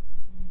life.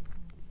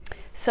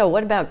 So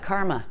what about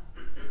karma?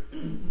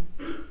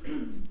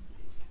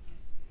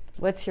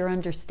 What's your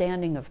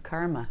understanding of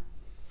karma?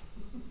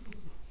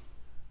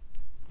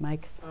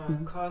 Mike?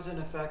 Cause and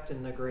effect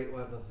in the great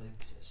web of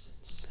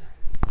existence.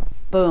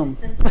 Boom.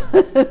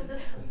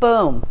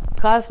 Boom.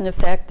 Cause and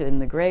effect in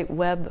the great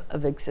web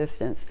of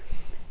existence.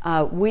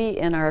 We,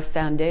 in our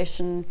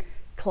foundation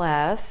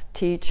class,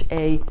 teach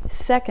a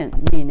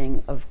second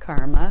meaning of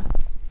karma.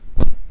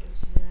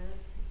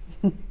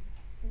 If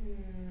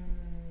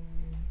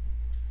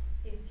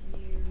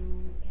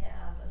you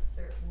have a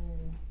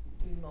certain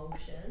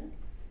emotion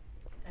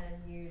and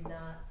you're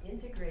not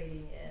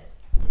integrating it,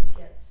 it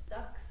gets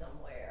stuck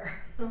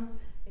somewhere.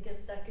 It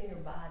gets stuck in your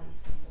body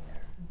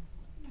somewhere.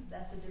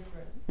 That's a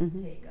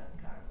different take on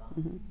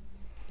karma.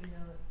 You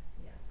know,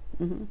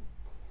 it's,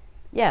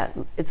 Yeah,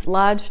 it's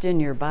lodged in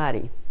your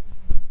body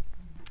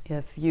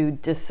if you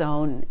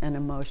disown an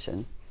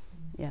emotion.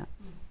 Yeah.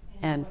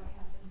 And what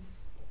happens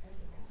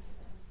as a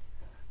consequence?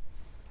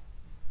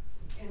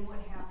 And what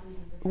happens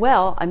as a consequence?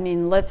 well, I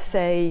mean, let's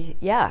say,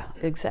 yeah,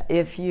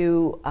 if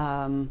you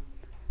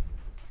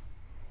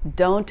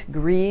don't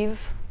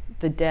grieve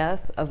the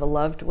death of a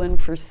loved one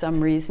for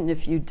some reason,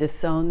 if you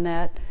disown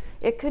that,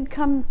 it could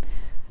come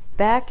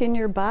back in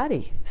your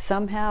body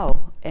somehow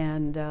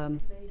and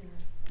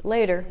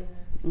later.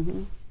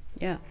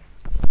 Yeah.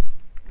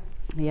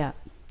 Yeah.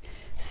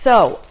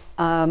 So,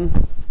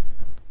 Susan,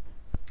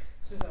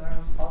 I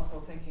was also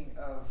thinking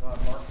of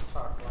Mark's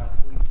talk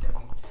last week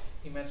when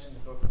he mentioned the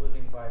book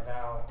Living by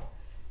Vow,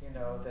 you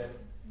know, that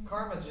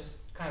karma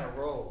just kind of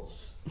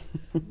rolls.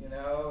 You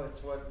know,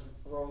 it's what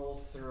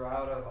rolls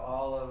throughout of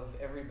all of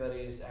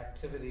everybody's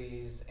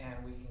activities, and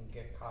we can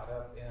get caught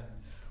up in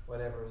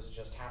whatever is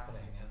just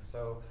happening. And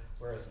so,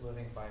 whereas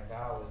Living by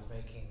Vow is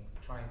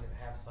trying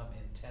to have some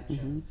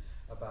intention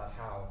about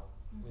how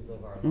we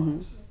live our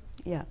lives.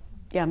 Yeah.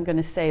 Yeah, I'm going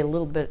to say a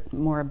little bit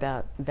more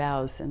about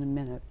vows in a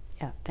minute.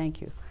 Yeah,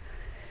 thank you.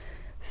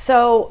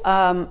 So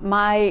I'm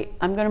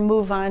going to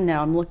move on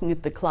now. I'm looking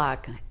at the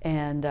clock,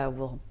 and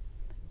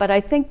but I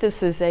think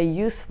this is a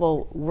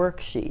useful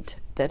worksheet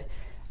that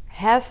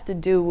has to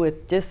do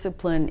with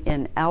discipline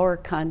in our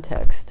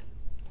context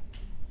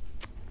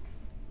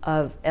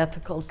of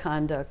ethical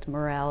conduct,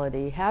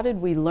 morality. How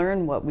did we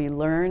learn what we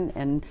learn,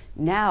 and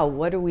now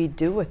what do we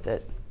do with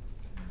it?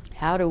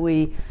 How do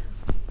we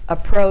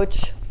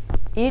approach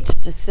each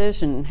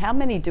decision, how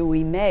many do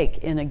we make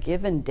in a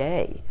given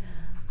day?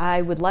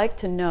 I would like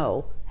to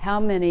know how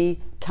many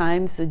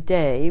times a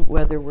day,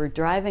 whether we're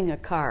driving a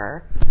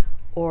car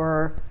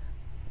or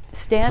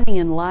standing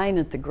in line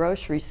at the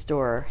grocery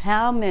store,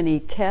 how many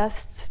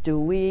tests do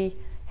we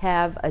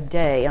have a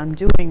day? I'm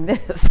doing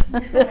this.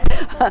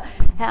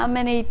 How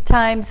many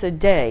times a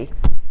day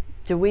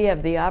do we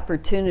have the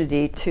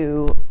opportunity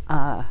to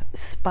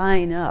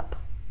spine up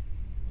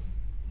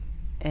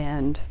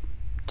and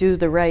do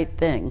the right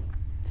thing?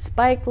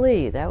 Spike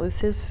Lee, that was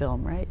his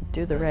film, right?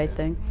 Do the right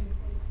thing.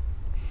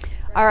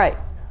 All right.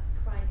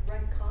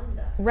 Right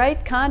conduct.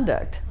 Right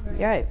conduct.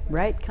 Right.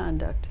 Right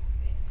conduct.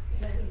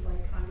 And I think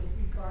right conduct,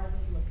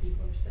 regardless of what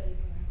people are saying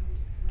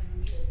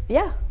around you.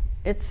 Yeah.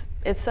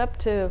 It's up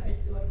to. I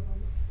do it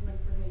one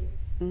for me.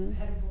 Mhm. I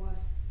had a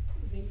boss,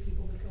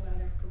 people would go out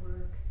after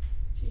work.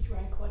 She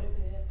drank quite a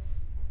bit.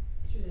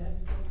 She was having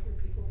to go through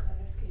people kind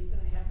of escape,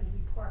 and I happened to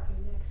be parking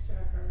next to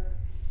her.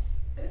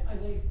 I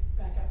laid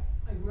back up.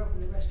 I grew up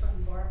in the restaurant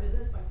and bar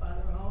business. My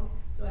father owned,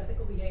 so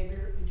ethical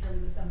behavior in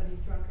terms of somebody's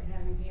drunk and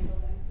having to handle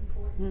that is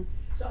important.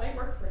 So I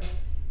worked for him,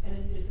 and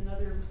then there's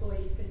another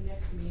employee sitting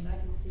next to me, and I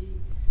can see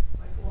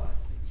my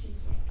boss. She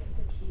can't get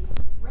the key.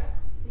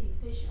 The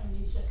ignition. I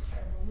mean, it's just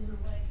terrible. This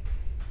is like,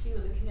 she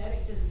was in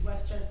Connecticut. This is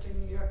Westchester,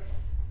 New York.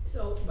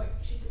 So, but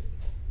she,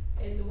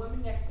 and the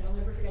woman next to me, I'll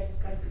never forget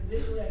this guy.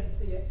 Visually, I can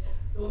see it.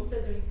 The woman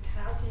says to me,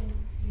 "How can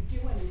you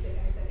do anything?"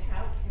 I said,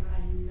 "How can I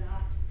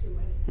not do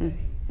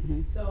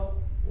anything?" So,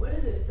 what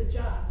is it? It's a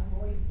job. I'm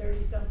only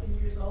 30-something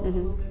years old, a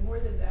little bit more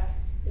than that.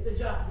 It's a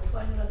job. We'll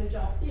find another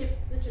job. If,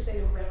 let's just say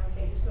they were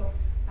ramifications. So,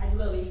 I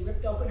literally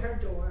ripped open her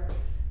door,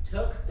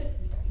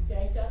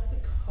 yanked up the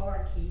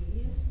car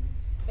keys,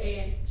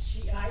 and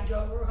I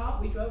drove her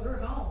home. We drove her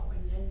home,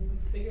 and then we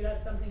figured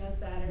out something on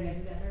Saturday. I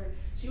met her.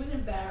 She was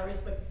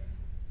embarrassed, but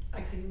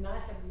I could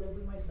not have lived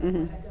with myself. I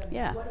had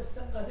done. What if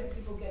some other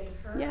people getting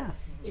hurt?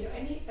 You know,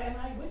 and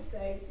I would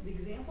say the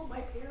example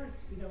my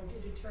parents, did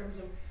in terms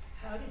of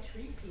how to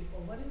treat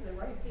people. What is the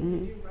right thing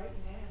to do right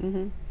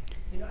now?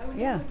 You know, I would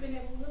never have been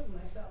able to live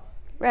with myself.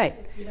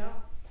 Right. You know.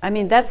 I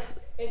mean, that's.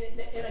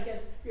 And I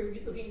guess if you're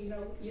looking,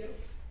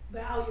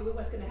 value of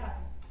what's going to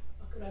happen.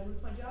 Could I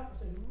lose my job? I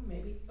said,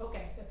 maybe.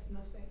 Okay, that's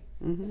nothing.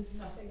 That's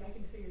nothing. I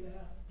can figure that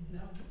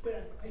out.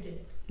 But I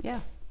didn't. Yeah.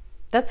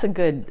 That's a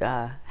good,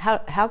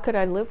 how could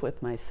I live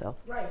with myself?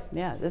 Right.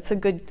 Yeah, that's a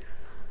good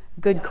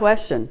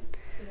question.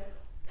 Yeah.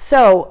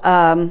 So,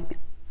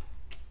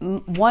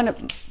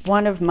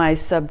 one of my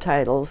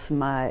subtitles,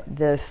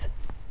 this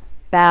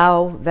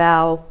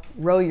vow,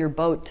 row your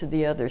boat to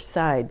the other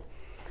side.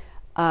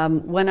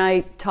 When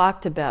I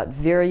talked about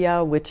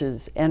virya, which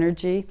is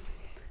energy,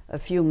 a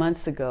few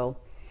months ago,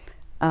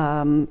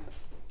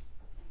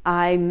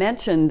 I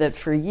mentioned that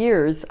for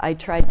years I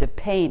tried to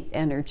paint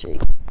energy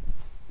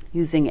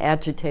using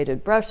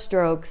agitated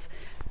brushstrokes,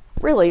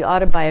 really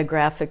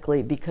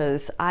autobiographically,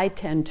 because I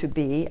tend to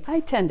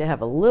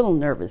have a little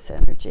nervous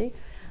energy,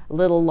 a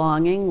little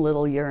longing, a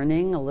little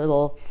yearning, a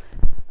little,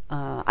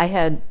 I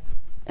had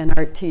an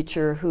art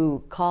teacher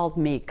who called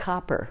me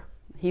copper.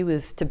 He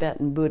was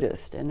Tibetan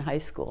Buddhist in high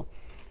school.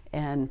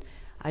 And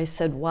I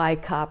said, why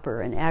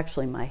copper? And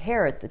actually my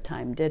hair at the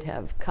time did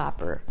have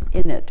copper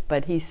in it,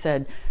 but he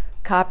said,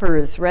 copper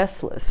is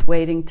restless,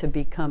 waiting to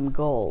become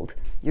gold.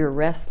 You're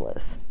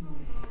restless.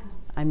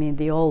 I mean,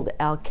 the old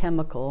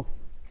alchemical.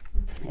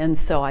 And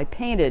so I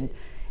painted.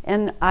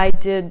 And I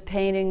did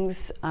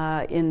paintings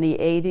in the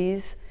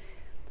 80s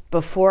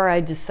before I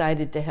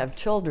decided to have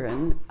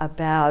children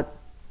about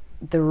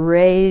the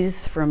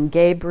rays from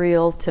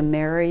Gabriel to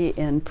Mary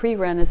in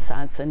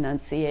pre-Renaissance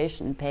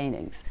Annunciation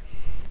paintings.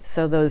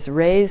 So those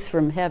rays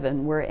from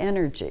heaven were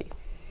energy.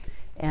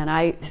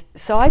 And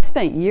so I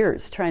spent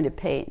years trying to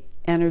paint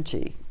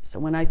energy. So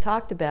when I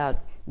talked about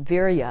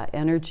virya,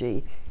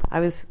 energy, I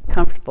was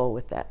comfortable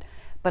with that.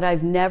 But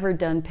I've never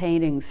done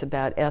paintings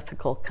about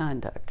ethical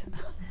conduct.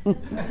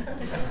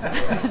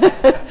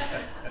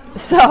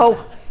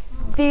 So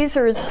these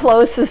are as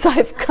close as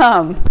I've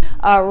come.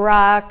 A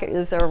rock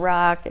is a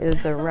rock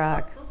is a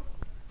rock.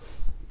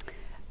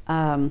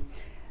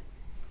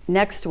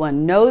 Next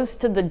one, nose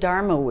to the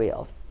Dharma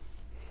wheel.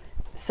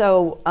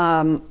 So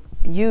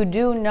you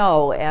do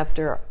know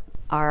after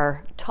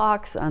our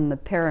talks on the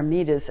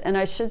Paramitas, and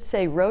I should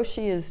say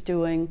Roshi is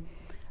doing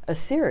a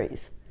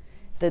series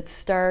that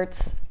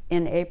starts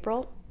in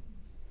April,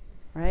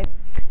 right?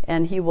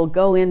 And he will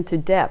go into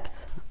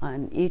depth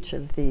on each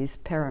of these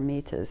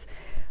Paramitas.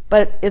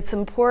 But it's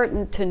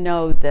important to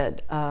know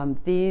that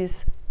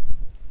these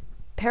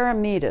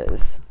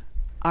Paramitas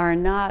are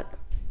not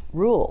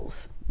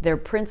rules, they're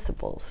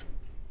principles.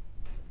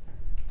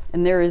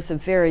 And there is a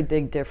very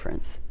big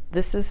difference.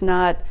 This is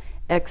not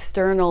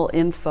external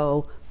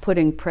info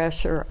putting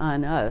pressure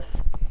on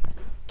us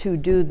to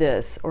do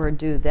this or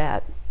do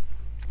that.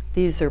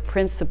 These are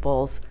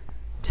principles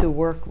to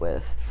work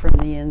with from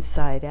the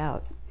inside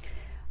out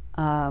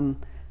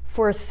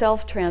for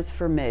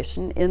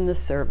self-transformation in the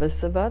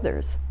service of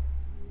others.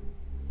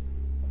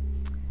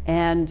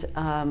 And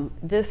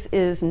this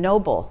is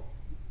noble.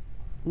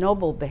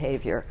 noble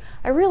behavior.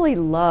 I really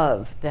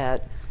love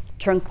that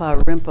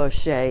Trungpa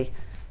Rinpoche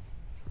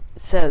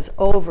says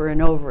over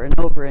and over and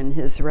over in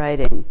his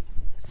writing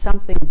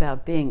something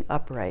about being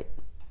upright.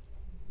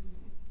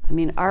 I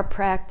mean, our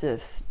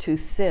practice to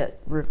sit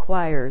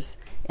requires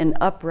an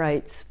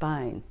upright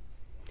spine.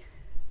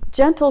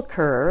 Gentle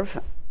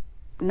curve,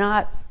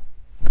 not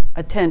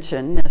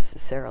attention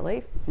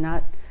necessarily,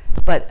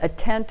 but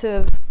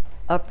attentive,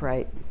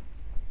 upright.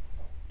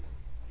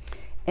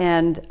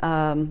 And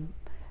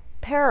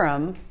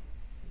param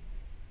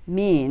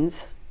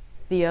means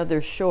the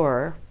other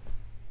shore.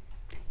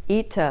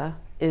 Ita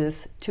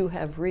is to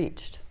have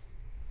reached.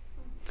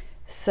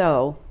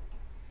 So,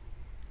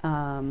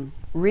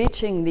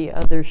 reaching the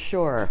other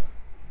shore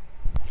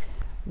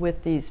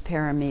with these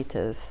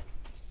paramitas.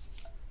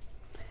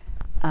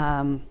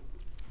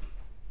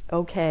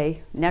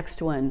 Okay,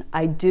 next one.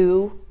 I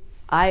do.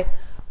 I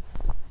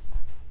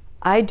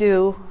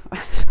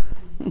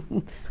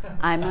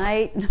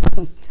might.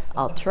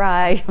 I'll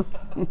try.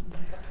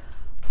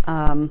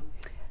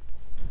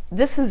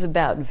 This is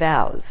about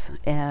vows,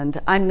 and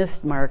I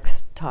missed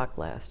Mark's talk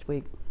last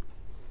week.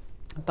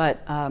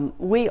 But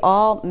we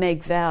all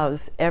make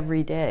vows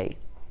every day.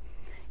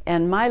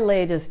 And my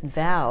latest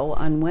vow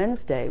on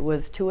Wednesday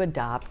was to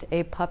adopt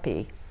a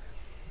puppy.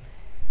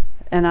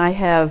 And I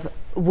have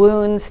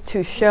wounds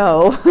to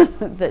show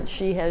that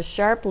she has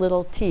sharp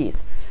little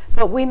teeth.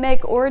 But we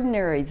make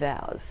ordinary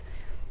vows.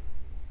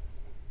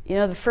 You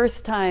know, the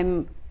first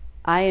time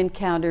I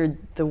encountered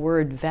the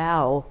word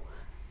vow,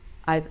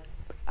 I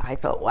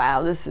thought,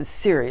 wow, this is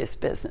serious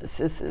business.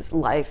 This is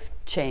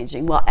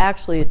life-changing. Well,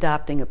 actually,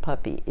 adopting a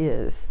puppy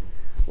is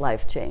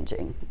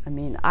life-changing. I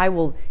mean,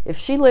 if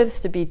she lives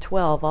to be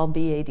 12, I'll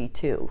be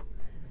 82.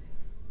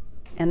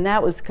 And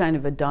that was kind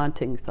of a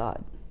daunting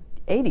thought.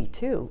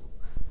 82?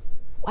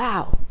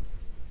 Wow.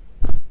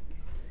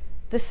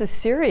 This is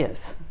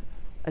serious,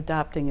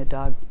 adopting a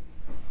dog.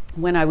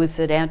 When I was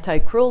at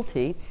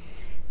Anti-Cruelty,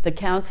 the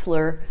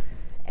counselor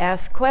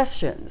asked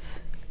questions.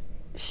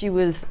 She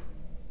was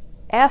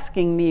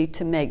asking me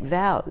to make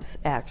vows,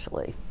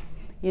 actually.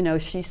 You know,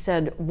 she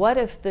said, what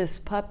if this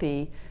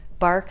puppy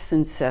barks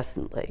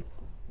incessantly,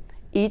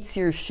 eats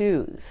your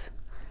shoes,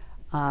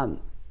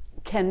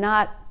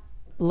 cannot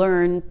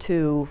learn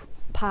to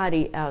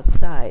potty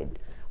outside?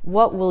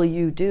 What will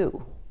you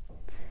do?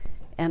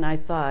 And I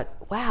thought,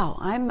 wow,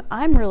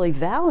 I'm really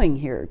vowing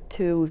here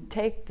to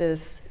take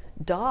this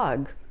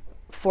dog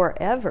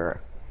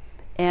forever.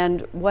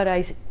 And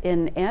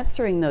in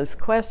answering those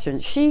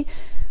questions,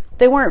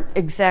 they weren't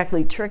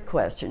exactly trick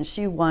questions.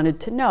 She wanted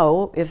to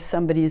know if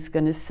somebody's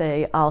going to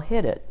say, I'll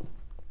hit it,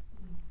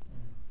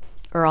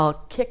 or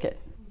I'll kick it,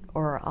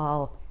 or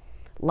I'll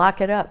lock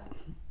it up.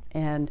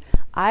 And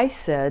I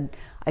said,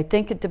 I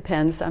think it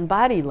depends on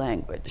body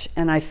language.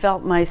 And I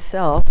felt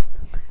myself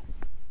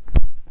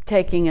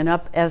taking it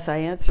up as I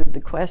answered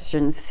the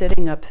question,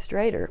 sitting up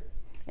straighter.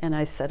 And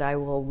I said, I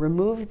will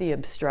remove the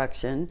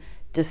obstruction,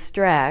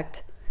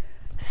 distract,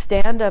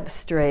 stand up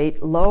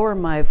straight, lower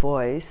my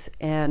voice,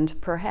 and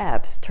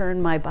perhaps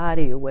turn my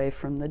body away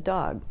from the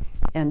dog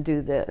and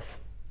do this,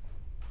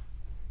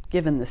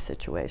 given the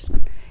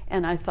situation.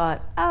 And I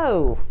thought,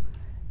 oh,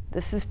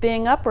 this is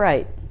being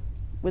upright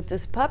with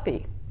this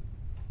puppy.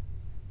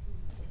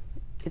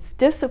 It's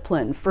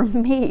discipline for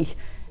me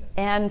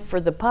and for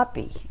the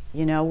puppy.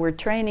 You know, we're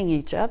training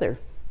each other.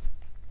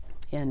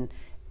 And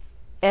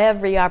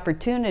every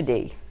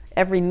opportunity,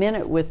 every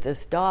minute with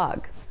this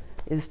dog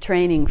is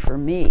training for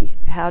me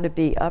how to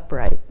be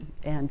upright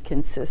and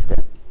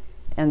consistent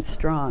and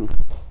strong.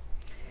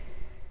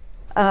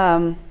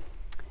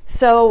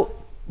 So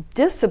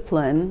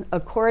discipline,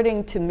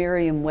 according to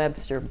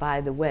Merriam-Webster,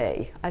 by the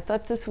way, I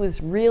thought this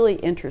was really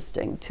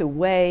interesting to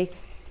weigh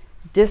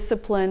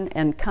discipline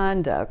and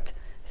conduct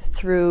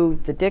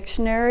through the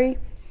dictionary,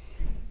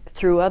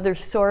 through other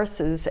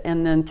sources,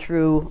 and then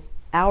through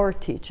our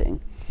teaching.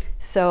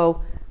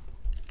 So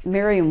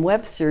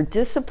Merriam-Webster,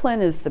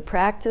 discipline is the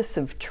practice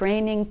of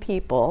training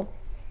people,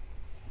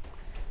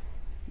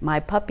 my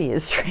puppy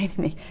is training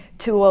me,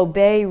 to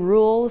obey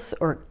rules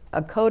or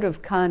a code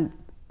of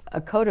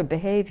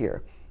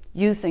behavior,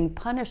 using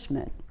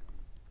punishment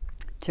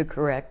to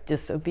correct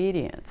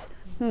disobedience.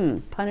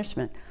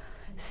 Punishment.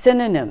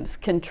 Synonyms: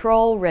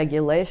 control,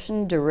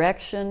 regulation,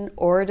 direction,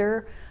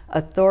 order,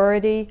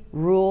 authority,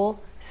 rule,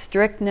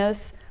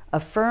 strictness, a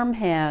firm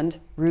hand,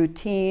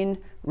 routine,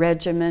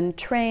 regimen,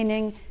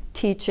 training,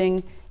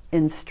 teaching,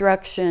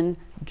 instruction,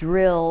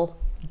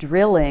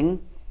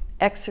 drilling,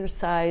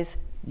 exercise,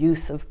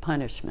 use of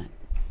punishment.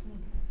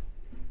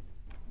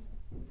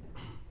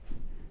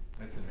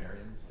 That's in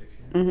Merriam's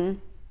dictionary?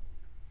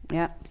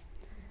 Yeah.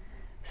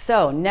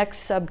 So,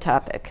 next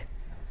subtopic.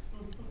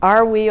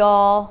 Are we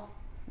all?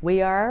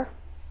 We are?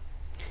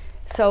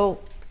 So,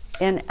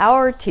 in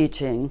our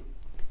teaching,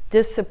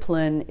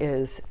 discipline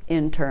is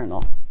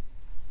internal.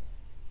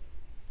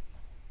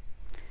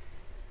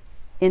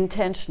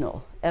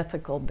 Intentional,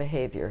 ethical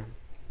behavior.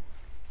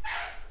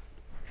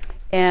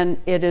 And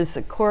it is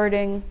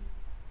according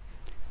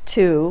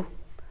to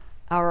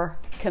our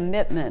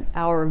commitment,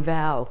 our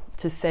vow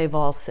to save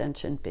all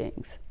sentient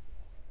beings.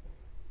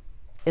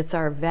 It's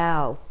our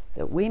vow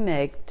that we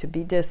make to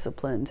be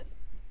disciplined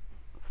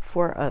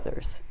for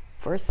others,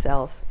 for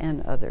self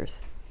and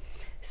others.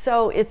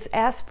 So it's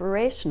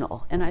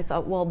aspirational. And I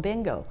thought, well,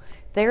 bingo,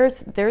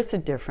 there's a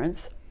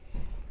difference.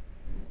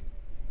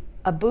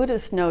 A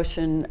Buddhist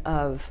notion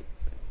of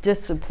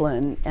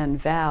discipline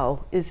and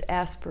vow is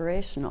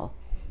aspirational.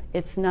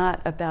 It's not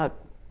about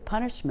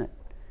punishment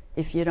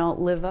if you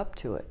don't live up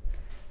to it.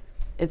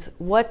 It's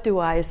what do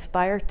I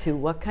aspire to?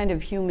 What kind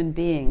of human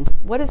being?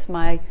 What is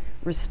my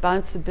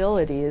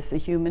responsibility as a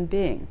human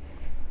being?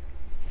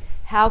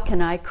 How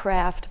can I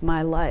craft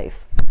my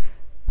life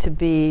to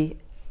be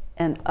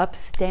an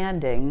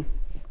upstanding,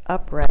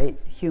 upright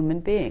human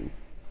being?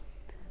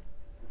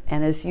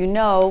 And as you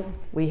know,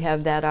 we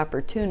have that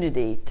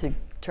opportunity to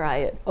try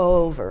it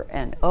over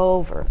and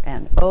over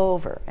and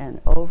over and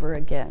over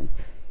again.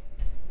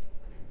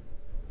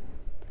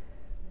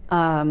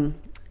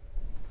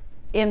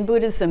 In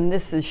Buddhism,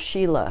 this is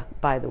Sila,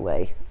 by the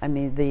way. I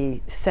mean,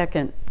 the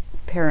second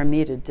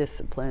Paramita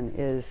discipline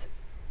is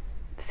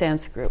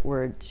Sanskrit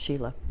word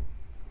Sila.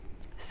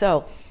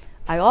 So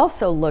I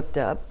also looked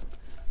up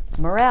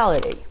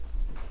morality.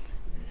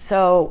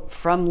 So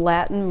from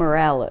Latin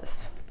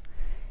moralis.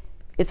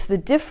 It's the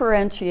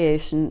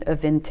differentiation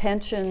of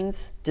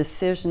intentions,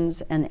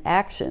 decisions, and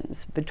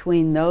actions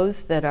between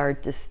those that are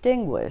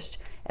distinguished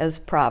as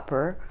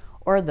proper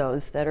or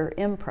those that are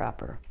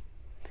improper.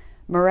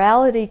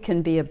 Morality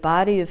can be a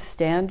body of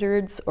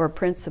standards or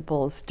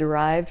principles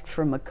derived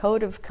from a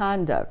code of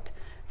conduct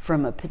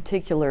from a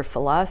particular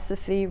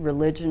philosophy,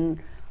 religion,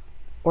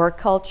 or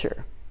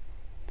culture.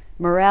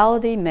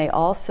 Morality may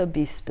also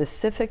be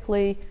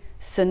specifically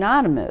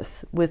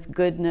synonymous with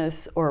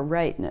goodness or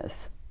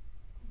rightness.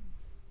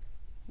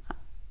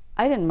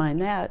 I didn't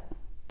mind that,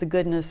 the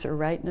goodness or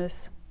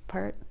rightness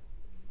part.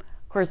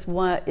 Of course,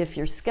 if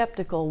you're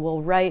skeptical,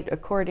 well, right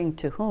according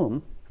to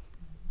whom?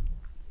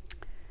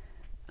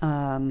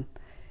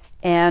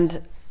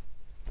 And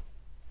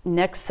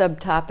next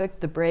subtopic,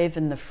 the brave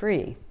and the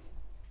free.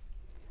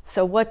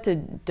 So what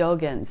did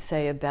Dogen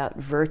say about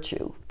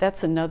virtue?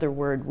 That's another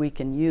word we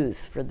can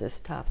use for this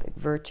topic,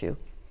 virtue.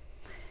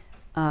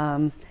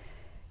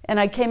 And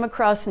I came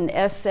across an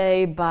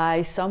essay by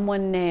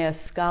a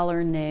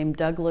scholar named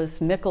Douglas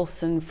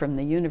Mickelson from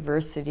the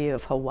University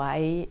of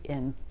Hawaii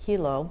in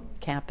Hilo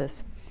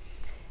campus.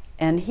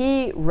 And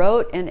he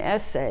wrote an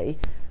essay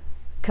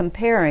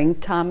comparing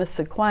Thomas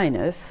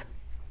Aquinas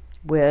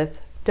with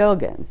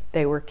Dogen.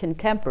 They were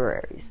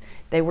contemporaries.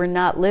 They were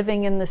not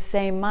living in the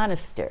same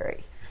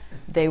monastery.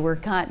 They were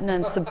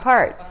continents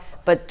apart,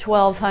 but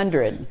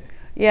 1200.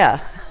 Yeah.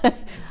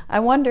 I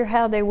wonder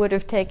how they would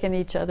have taken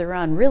each other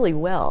on really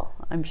well,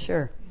 I'm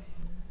sure.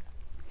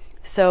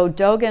 So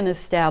Dogen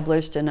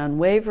established an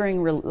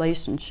unwavering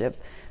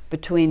relationship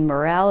between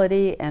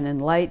morality and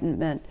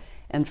enlightenment,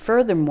 and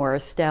furthermore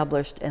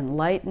established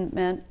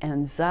enlightenment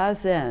and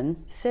Zazen,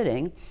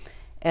 sitting,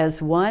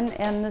 as one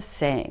and the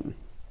same.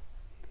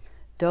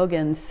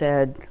 Dogen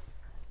said,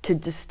 to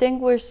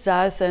distinguish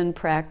Zazen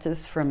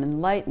practice from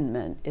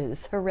enlightenment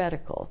is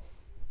heretical.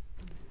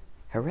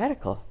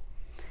 Heretical.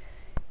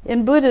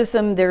 In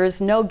Buddhism, there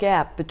is no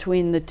gap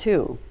between the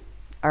two.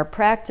 Our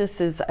practice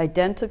is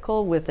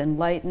identical with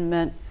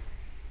enlightenment,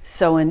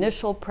 so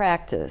initial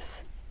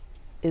practice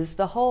is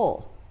the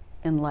whole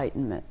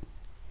enlightenment.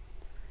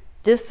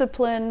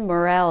 Discipline,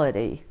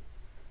 morality,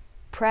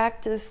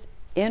 practiced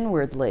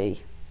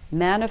inwardly,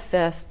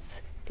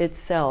 manifests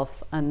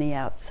itself on the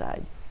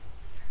outside.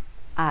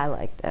 I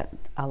like that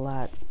a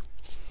lot.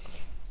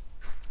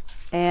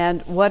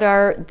 And what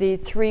are the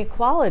three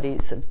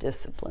qualities of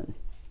discipline,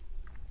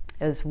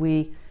 as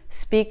we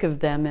speak of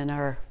them in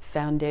our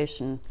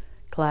foundation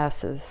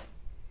classes?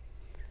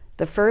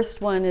 The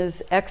first one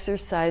is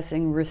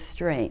exercising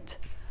restraint,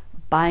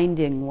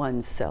 binding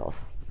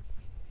oneself.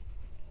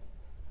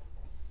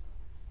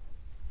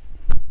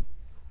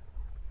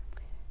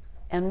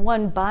 And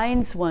one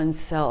binds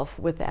oneself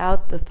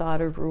without the thought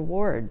of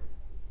reward.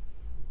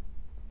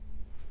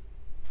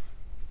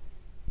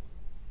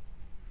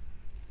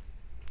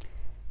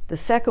 The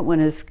second one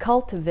is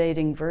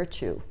cultivating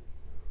virtue.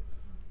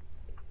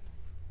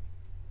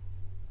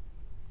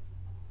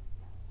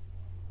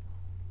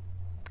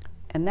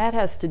 And that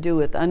has to do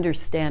with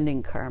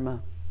understanding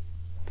karma.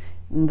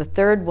 And the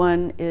third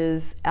one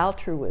is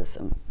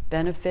altruism,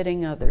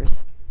 benefiting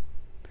others.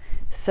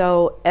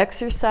 So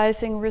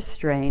exercising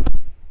restraint,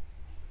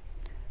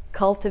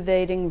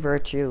 cultivating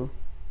virtue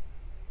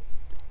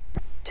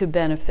to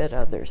benefit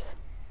others.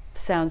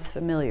 Sounds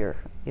familiar,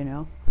 you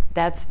know?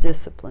 That's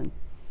discipline.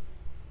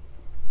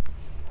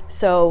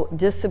 So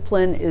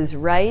discipline is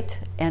right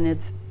and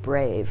it's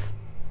brave.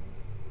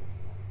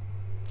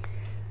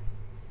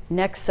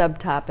 Next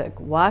subtopic,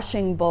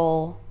 washing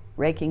bowl,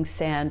 raking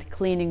sand,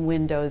 cleaning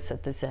windows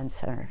at the Zen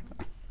Center.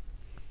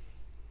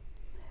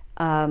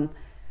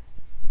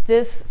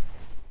 This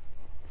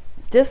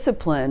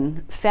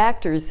discipline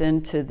factors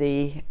into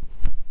the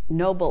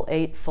Noble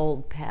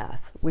Eightfold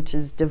Path, which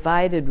is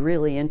divided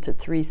really into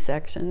 3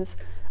 sections.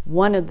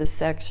 One of the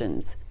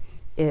sections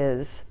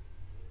has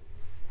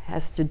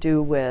to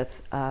do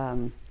with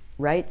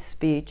right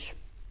speech,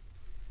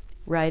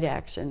 right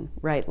action,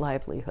 right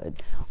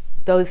livelihood.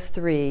 Those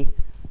 3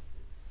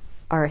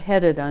 are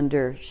headed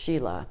under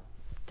Sila,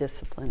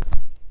 discipline.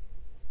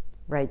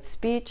 Right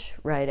speech,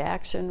 right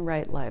action,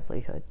 right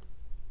livelihood.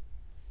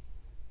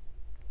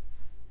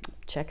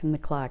 Checking the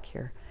clock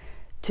here.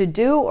 To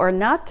do or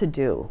not to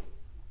do,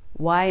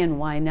 why and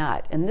why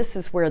not? And this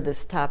is where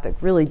this topic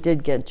really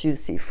did get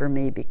juicy for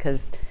me,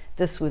 because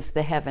this was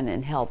the heaven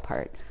and hell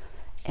part.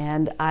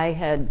 And I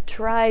had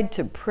tried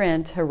to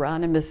print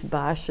Hieronymus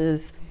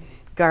Bosch's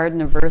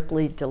Garden of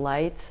Earthly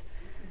Delights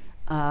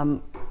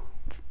from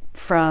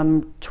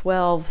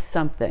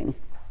 12-something,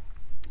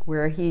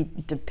 where he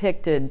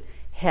depicted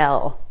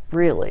hell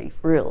really,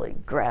 really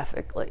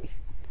graphically.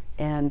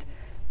 And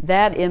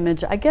that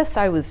image, I guess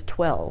I was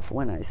 12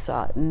 when I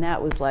saw it, and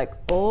that was like,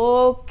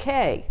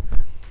 okay.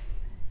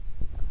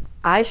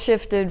 I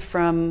shifted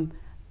from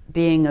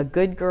being a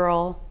good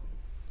girl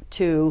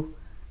to,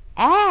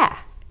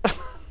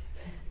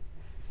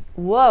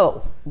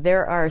 whoa,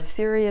 there are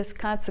serious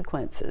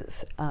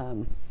consequences.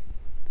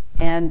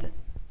 And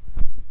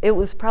it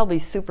was probably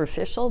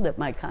superficial that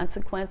my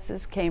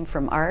consequences came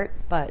from art,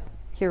 but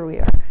here we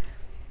are.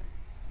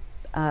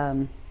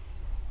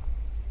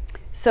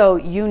 So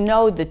you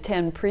know the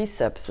 10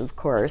 precepts, of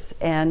course,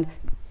 and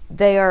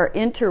they are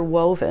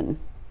interwoven.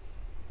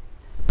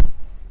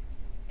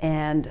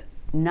 And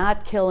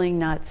not killing,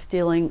 not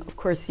stealing, of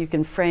course you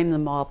can frame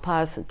them all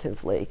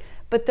positively,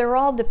 but they're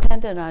all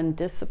dependent on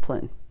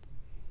discipline,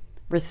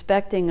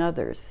 respecting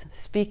others,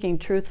 speaking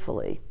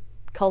truthfully,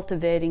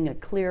 cultivating a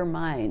clear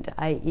mind,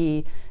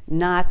 i.e.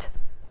 not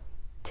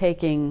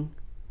taking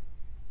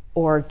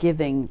or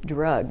giving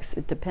drugs.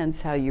 It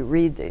depends how you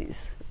read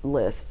these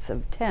lists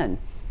of 10.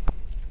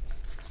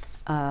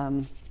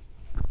 Let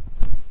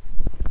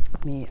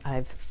me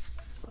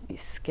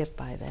skip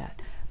by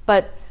that.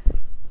 But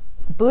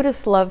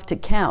Buddhists love to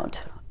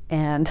count,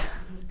 and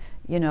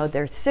you know,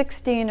 there's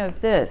 16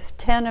 of this,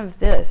 10 of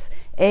this,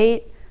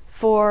 8,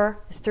 4,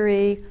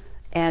 3,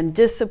 and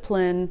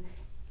discipline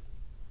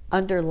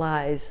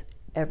underlies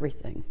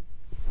everything.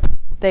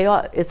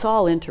 It's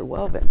all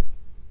interwoven.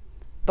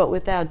 But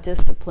without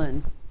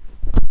discipline,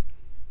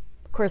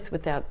 of course,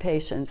 without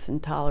patience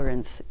and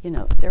tolerance, you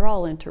know, they're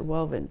all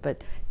interwoven,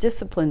 but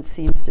discipline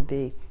seems to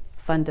be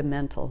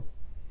fundamental.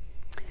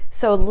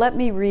 So let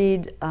me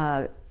read,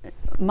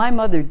 my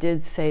mother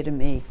did say to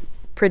me,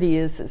 pretty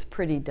is as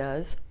pretty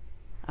does.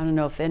 I don't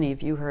know if any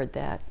of you heard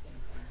that.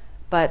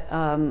 But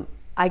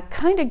I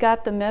kind of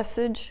got the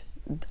message.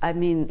 I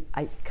mean,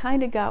 I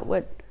kind of got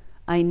what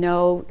I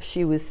know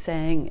she was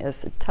saying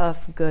as a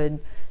tough, good,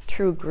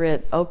 true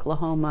grit,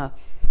 Oklahoma.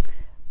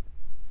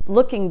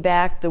 Looking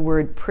back, the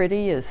word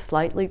pretty is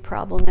slightly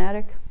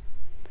problematic.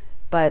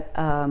 But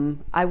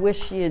I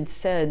wish she had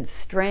said,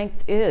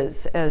 strength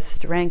is as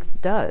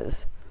strength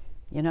does.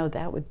 You know,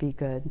 that would be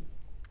good.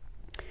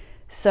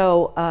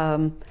 So,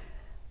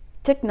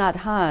 Thich Nhat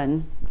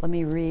Hanh, let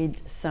me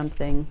read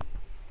something.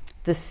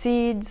 The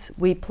seeds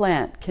we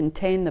plant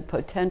contain the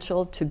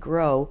potential to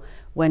grow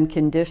when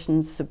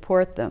conditions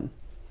support them.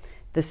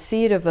 The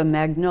seed of a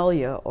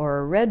magnolia or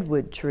a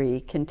redwood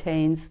tree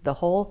contains the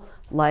whole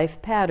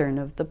life pattern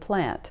of the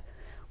plant,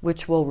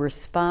 which will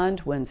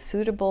respond when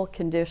suitable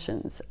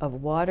conditions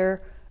of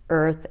water,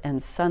 earth,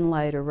 and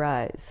sunlight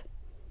arise.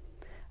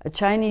 A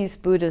Chinese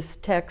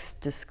Buddhist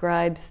text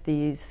describes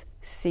these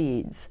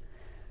seeds.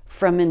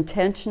 From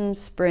intention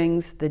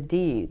springs the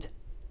deed.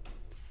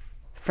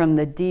 From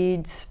the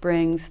deed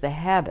springs the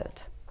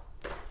habit.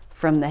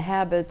 From the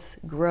habits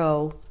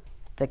grow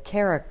the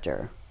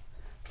character.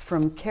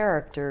 From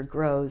character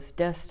grows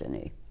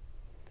destiny.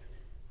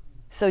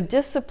 So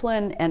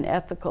discipline and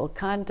ethical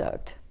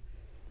conduct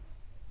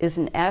is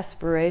an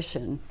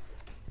aspiration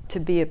to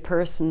be a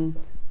person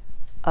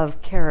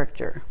of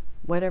character,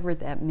 whatever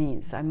that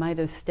means. I might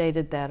have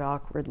stated that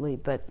awkwardly,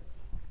 but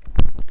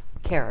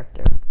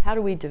character. How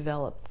do we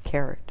develop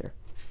character?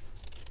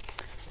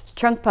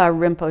 Trungpa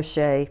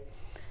Rinpoche,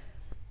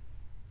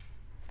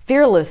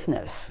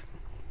 fearlessness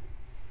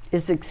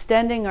is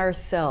extending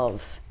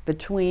ourselves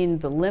between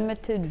the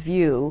limited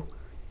view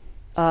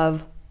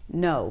of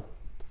no.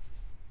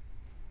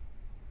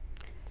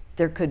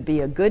 There could be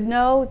a good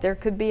no, there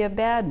could be a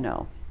bad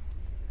no.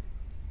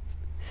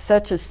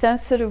 Such a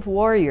sensitive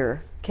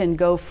warrior can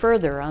go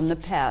further on the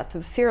path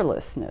of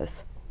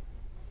fearlessness.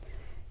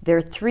 There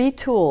are 3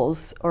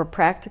 tools or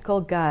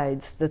practical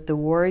guides that the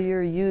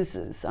warrior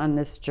uses on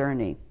this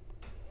journey.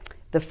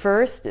 The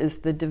first is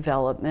the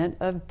development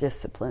of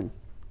discipline,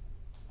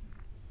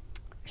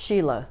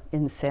 Sila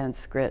in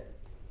Sanskrit,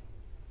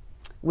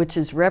 which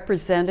is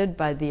represented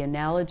by the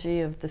analogy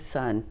of the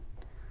sun.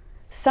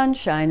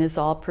 Sunshine is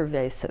all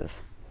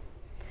pervasive.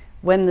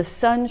 When the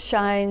sun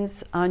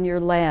shines on your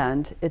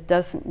land, it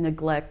doesn't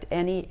neglect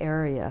any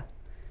area.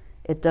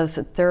 It does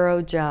a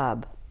thorough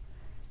job.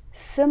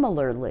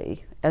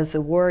 Similarly, as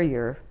a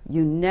warrior,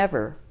 you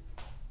never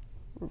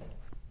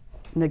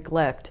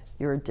neglect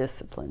your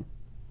discipline.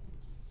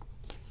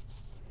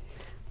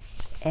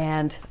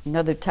 And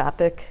another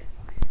topic,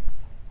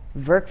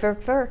 work,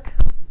 work, work.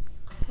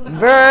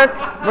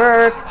 Work,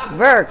 work,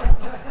 work.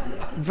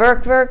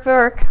 Work, work,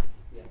 work.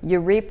 You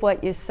reap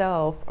what you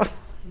sow.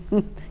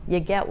 You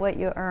get what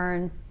you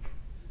earn.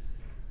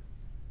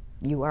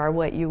 You are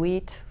what you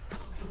eat.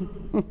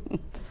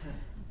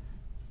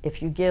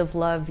 If you give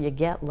love, you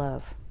get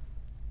love.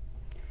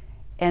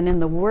 And in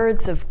the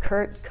words of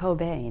Kurt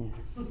Cobain,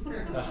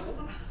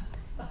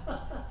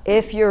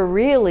 if you're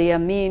really a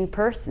mean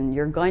person,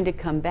 you're going to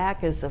come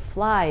back as a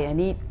fly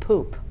and eat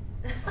poop.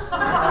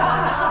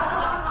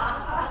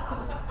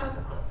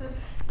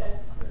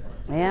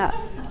 Yeah.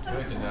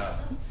 Good to know.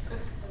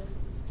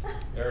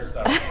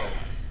 Aristotle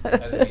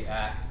said, as we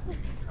act, we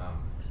become.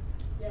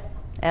 Yes.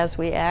 As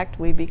we act,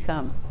 we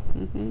become.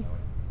 Mm-hmm.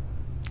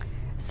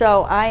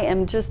 So I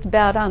am just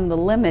about on the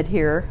limit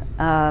here.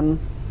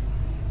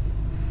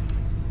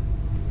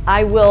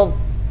 I will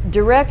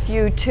direct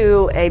you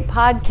to a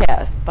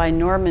podcast by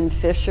Norman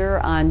Fisher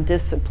on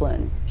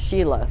discipline,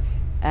 Sila,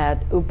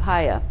 at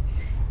Upaya.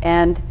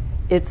 And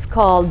it's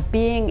called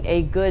Being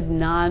a Good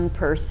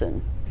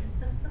Non-Person.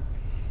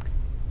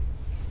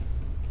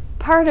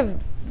 Part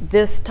of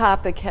this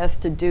topic has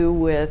to do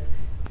with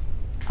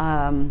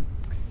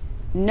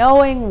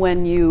knowing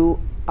when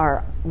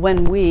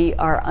we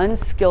are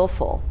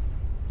unskillful.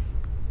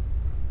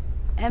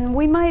 And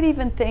we might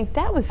even think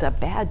that was a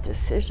bad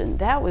decision.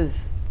 That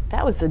was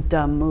a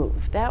dumb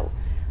move.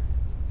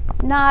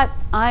 Not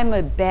I'm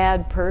a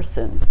bad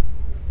person.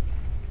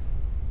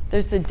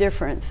 There's a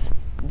difference.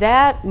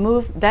 That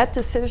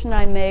decision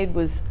I made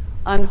was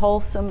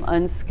unwholesome,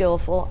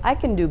 unskillful. I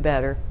can do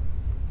better.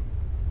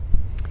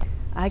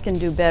 I can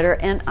do better.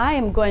 And I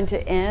am going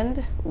to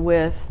end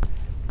with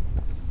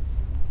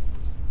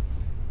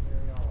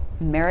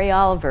Mary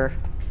Oliver.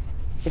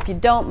 If you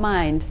don't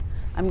mind,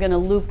 I'm going to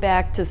loop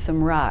back to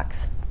some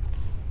rocks.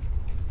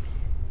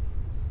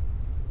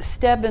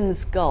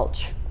 Stebbins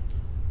Gulch.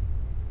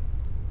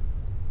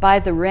 By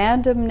the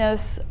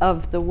randomness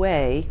of the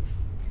way,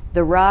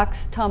 the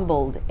rocks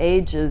tumbled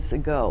ages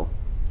ago.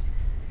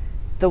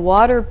 The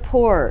water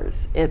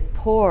pours, it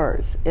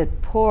pours,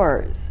 it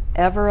pours,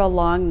 ever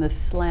along the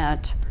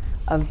slant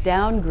of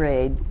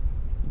downgrade,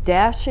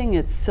 dashing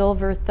its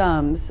silver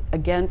thumbs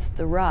against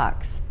the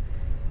rocks,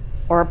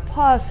 or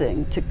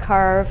pausing to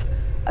carve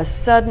a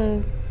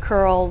sudden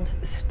curled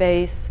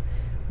space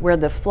where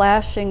the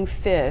flashing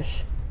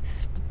fish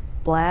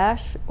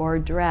splash or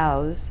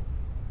drowse,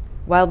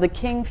 while the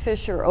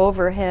kingfisher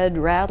overhead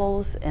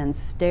rattles and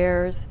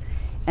stares,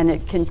 and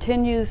it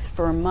continues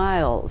for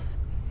miles,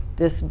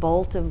 this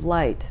bolt of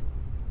light.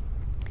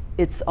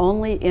 Its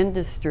only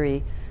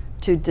industry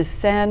to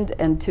descend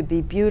and to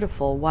be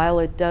beautiful while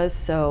it does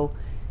so.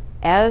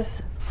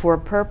 As for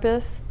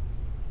purpose,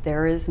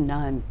 there is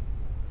none.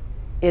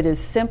 It is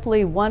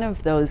simply one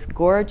of those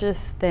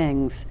gorgeous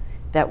things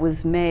that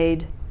was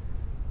made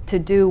to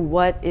do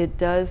what it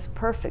does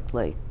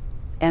perfectly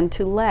and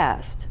to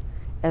last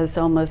as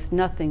almost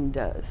nothing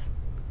does,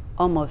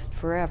 almost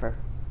forever.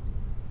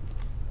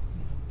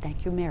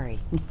 Thank you, Mary.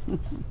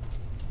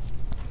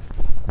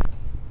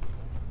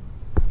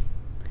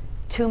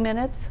 2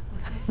 minutes?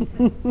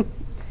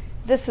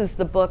 This is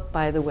the book,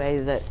 by the way,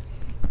 that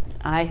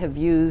I have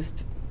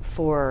used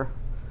for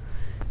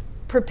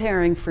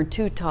preparing for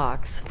 2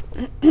 talks.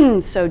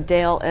 So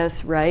Dale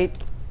S. Wright,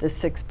 The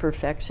 6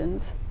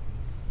 Perfections.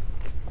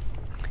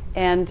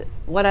 And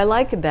what I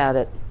like about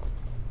it,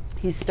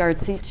 he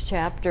starts each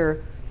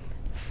chapter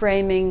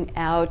framing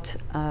out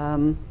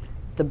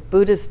the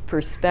Buddhist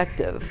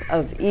perspective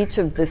of each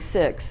of the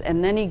 6,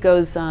 and then he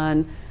goes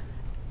on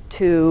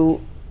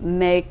to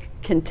make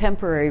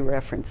contemporary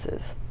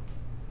references.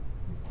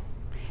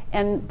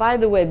 And by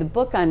the way, the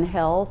book on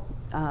hell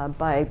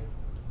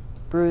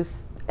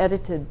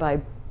edited by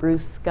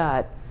Bruce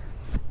Scott,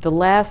 the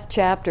last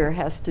chapter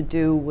has to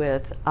do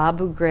with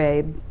Abu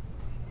Ghraib,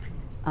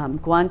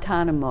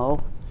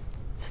 Guantanamo,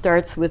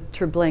 starts with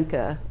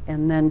Treblinka,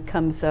 and then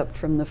comes up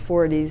from the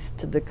 40s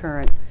to the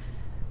current.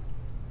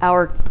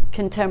 Our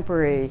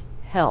contemporary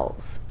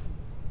hells,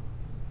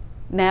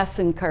 mass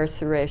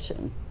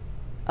incarceration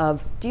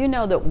of, do you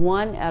know that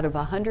 1 out of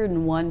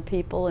 101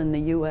 people in the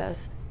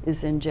US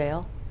is in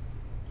jail?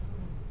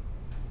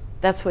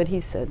 That's what he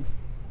said.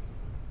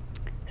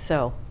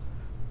 So,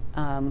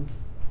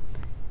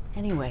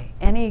 anyway,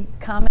 any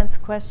comments,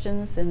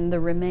 questions in the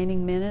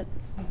remaining minute?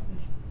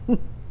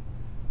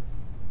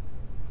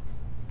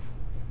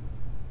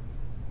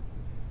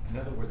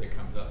 Another word that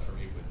comes up for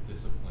me with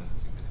discipline, as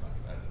we've been talking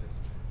about it, is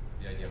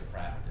the idea of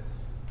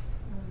practice.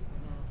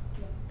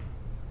 Yes.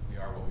 We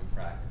are what we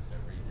practice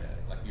every day.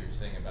 Like you were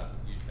saying about,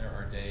 there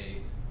are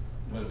days,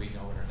 whether we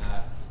know it or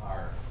not,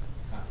 are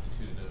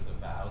constituted of the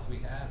vows we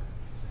have.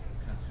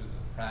 It's constituted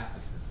of the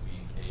practices we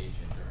engage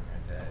in during our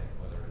day,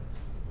 whether it's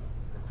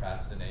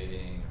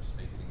procrastinating or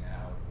spacing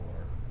out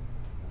or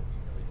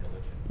working really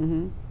diligently.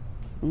 Mm-hmm.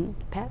 Mm-hmm.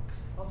 Pat?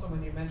 Also, when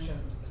you mentioned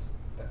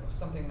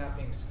something not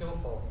being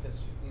skillful, because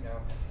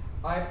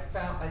I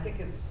think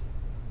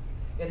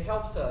it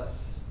helps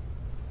us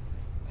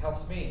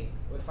helps me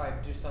if I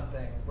do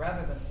something,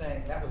 rather than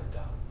saying that was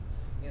dumb.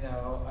 You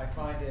know, I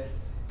find it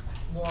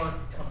more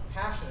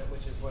compassionate,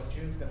 which is what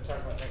June's going to talk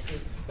about next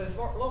week. But it's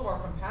a little more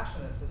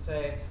compassionate to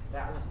say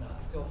that was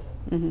not skillful,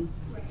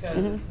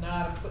 because it's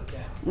not a put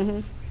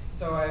down.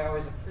 So I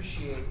always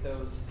appreciate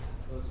those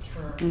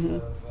terms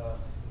of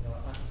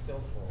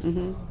unskillful. So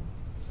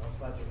I was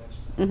glad you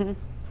mentioned that.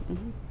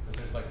 Because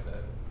there's like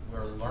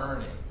we're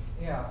learning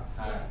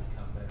how to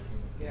become better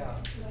human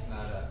beings. It's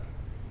not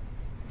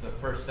the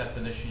first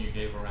definition you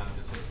gave around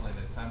discipline.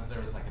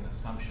 There was like an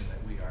assumption that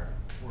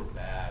we're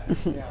bad. It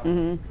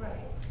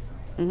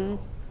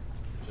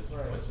just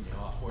puts me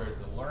off. Whereas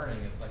the learning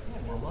is like,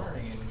 we're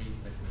learning and we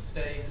make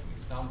mistakes, we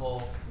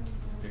stumble,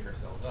 we pick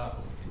ourselves up,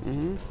 and we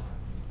continue to learn.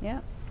 Yeah.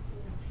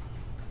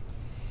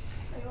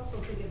 I also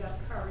think about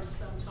courage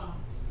sometimes,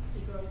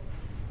 because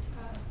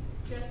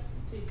just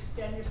to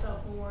extend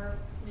yourself more,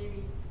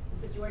 maybe the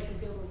situation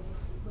feels a little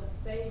less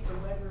safe or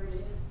whatever it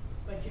is,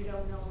 but you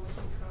don't know unless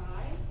you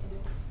try. And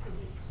if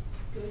it's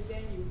good,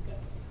 then you've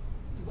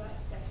got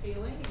that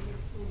feeling and you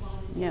move on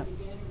and do it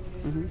again or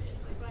whatever it is.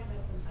 I find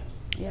that sometimes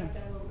you have to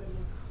have a little bit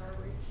more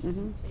courage to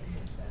take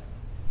a step.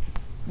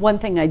 One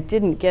thing I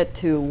didn't get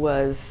to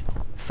was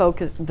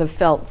the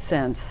felt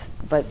sense,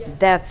 but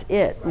that's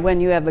it. Right.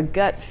 When you have a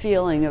gut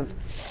feeling of,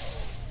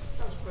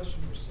 That was question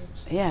number 6.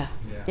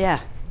 yeah,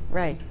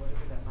 right.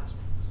 Whatever that last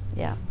one was.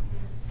 Yeah.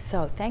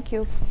 So thank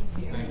you.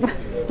 Thank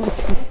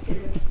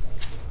you.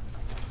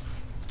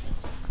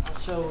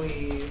 So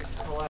we collect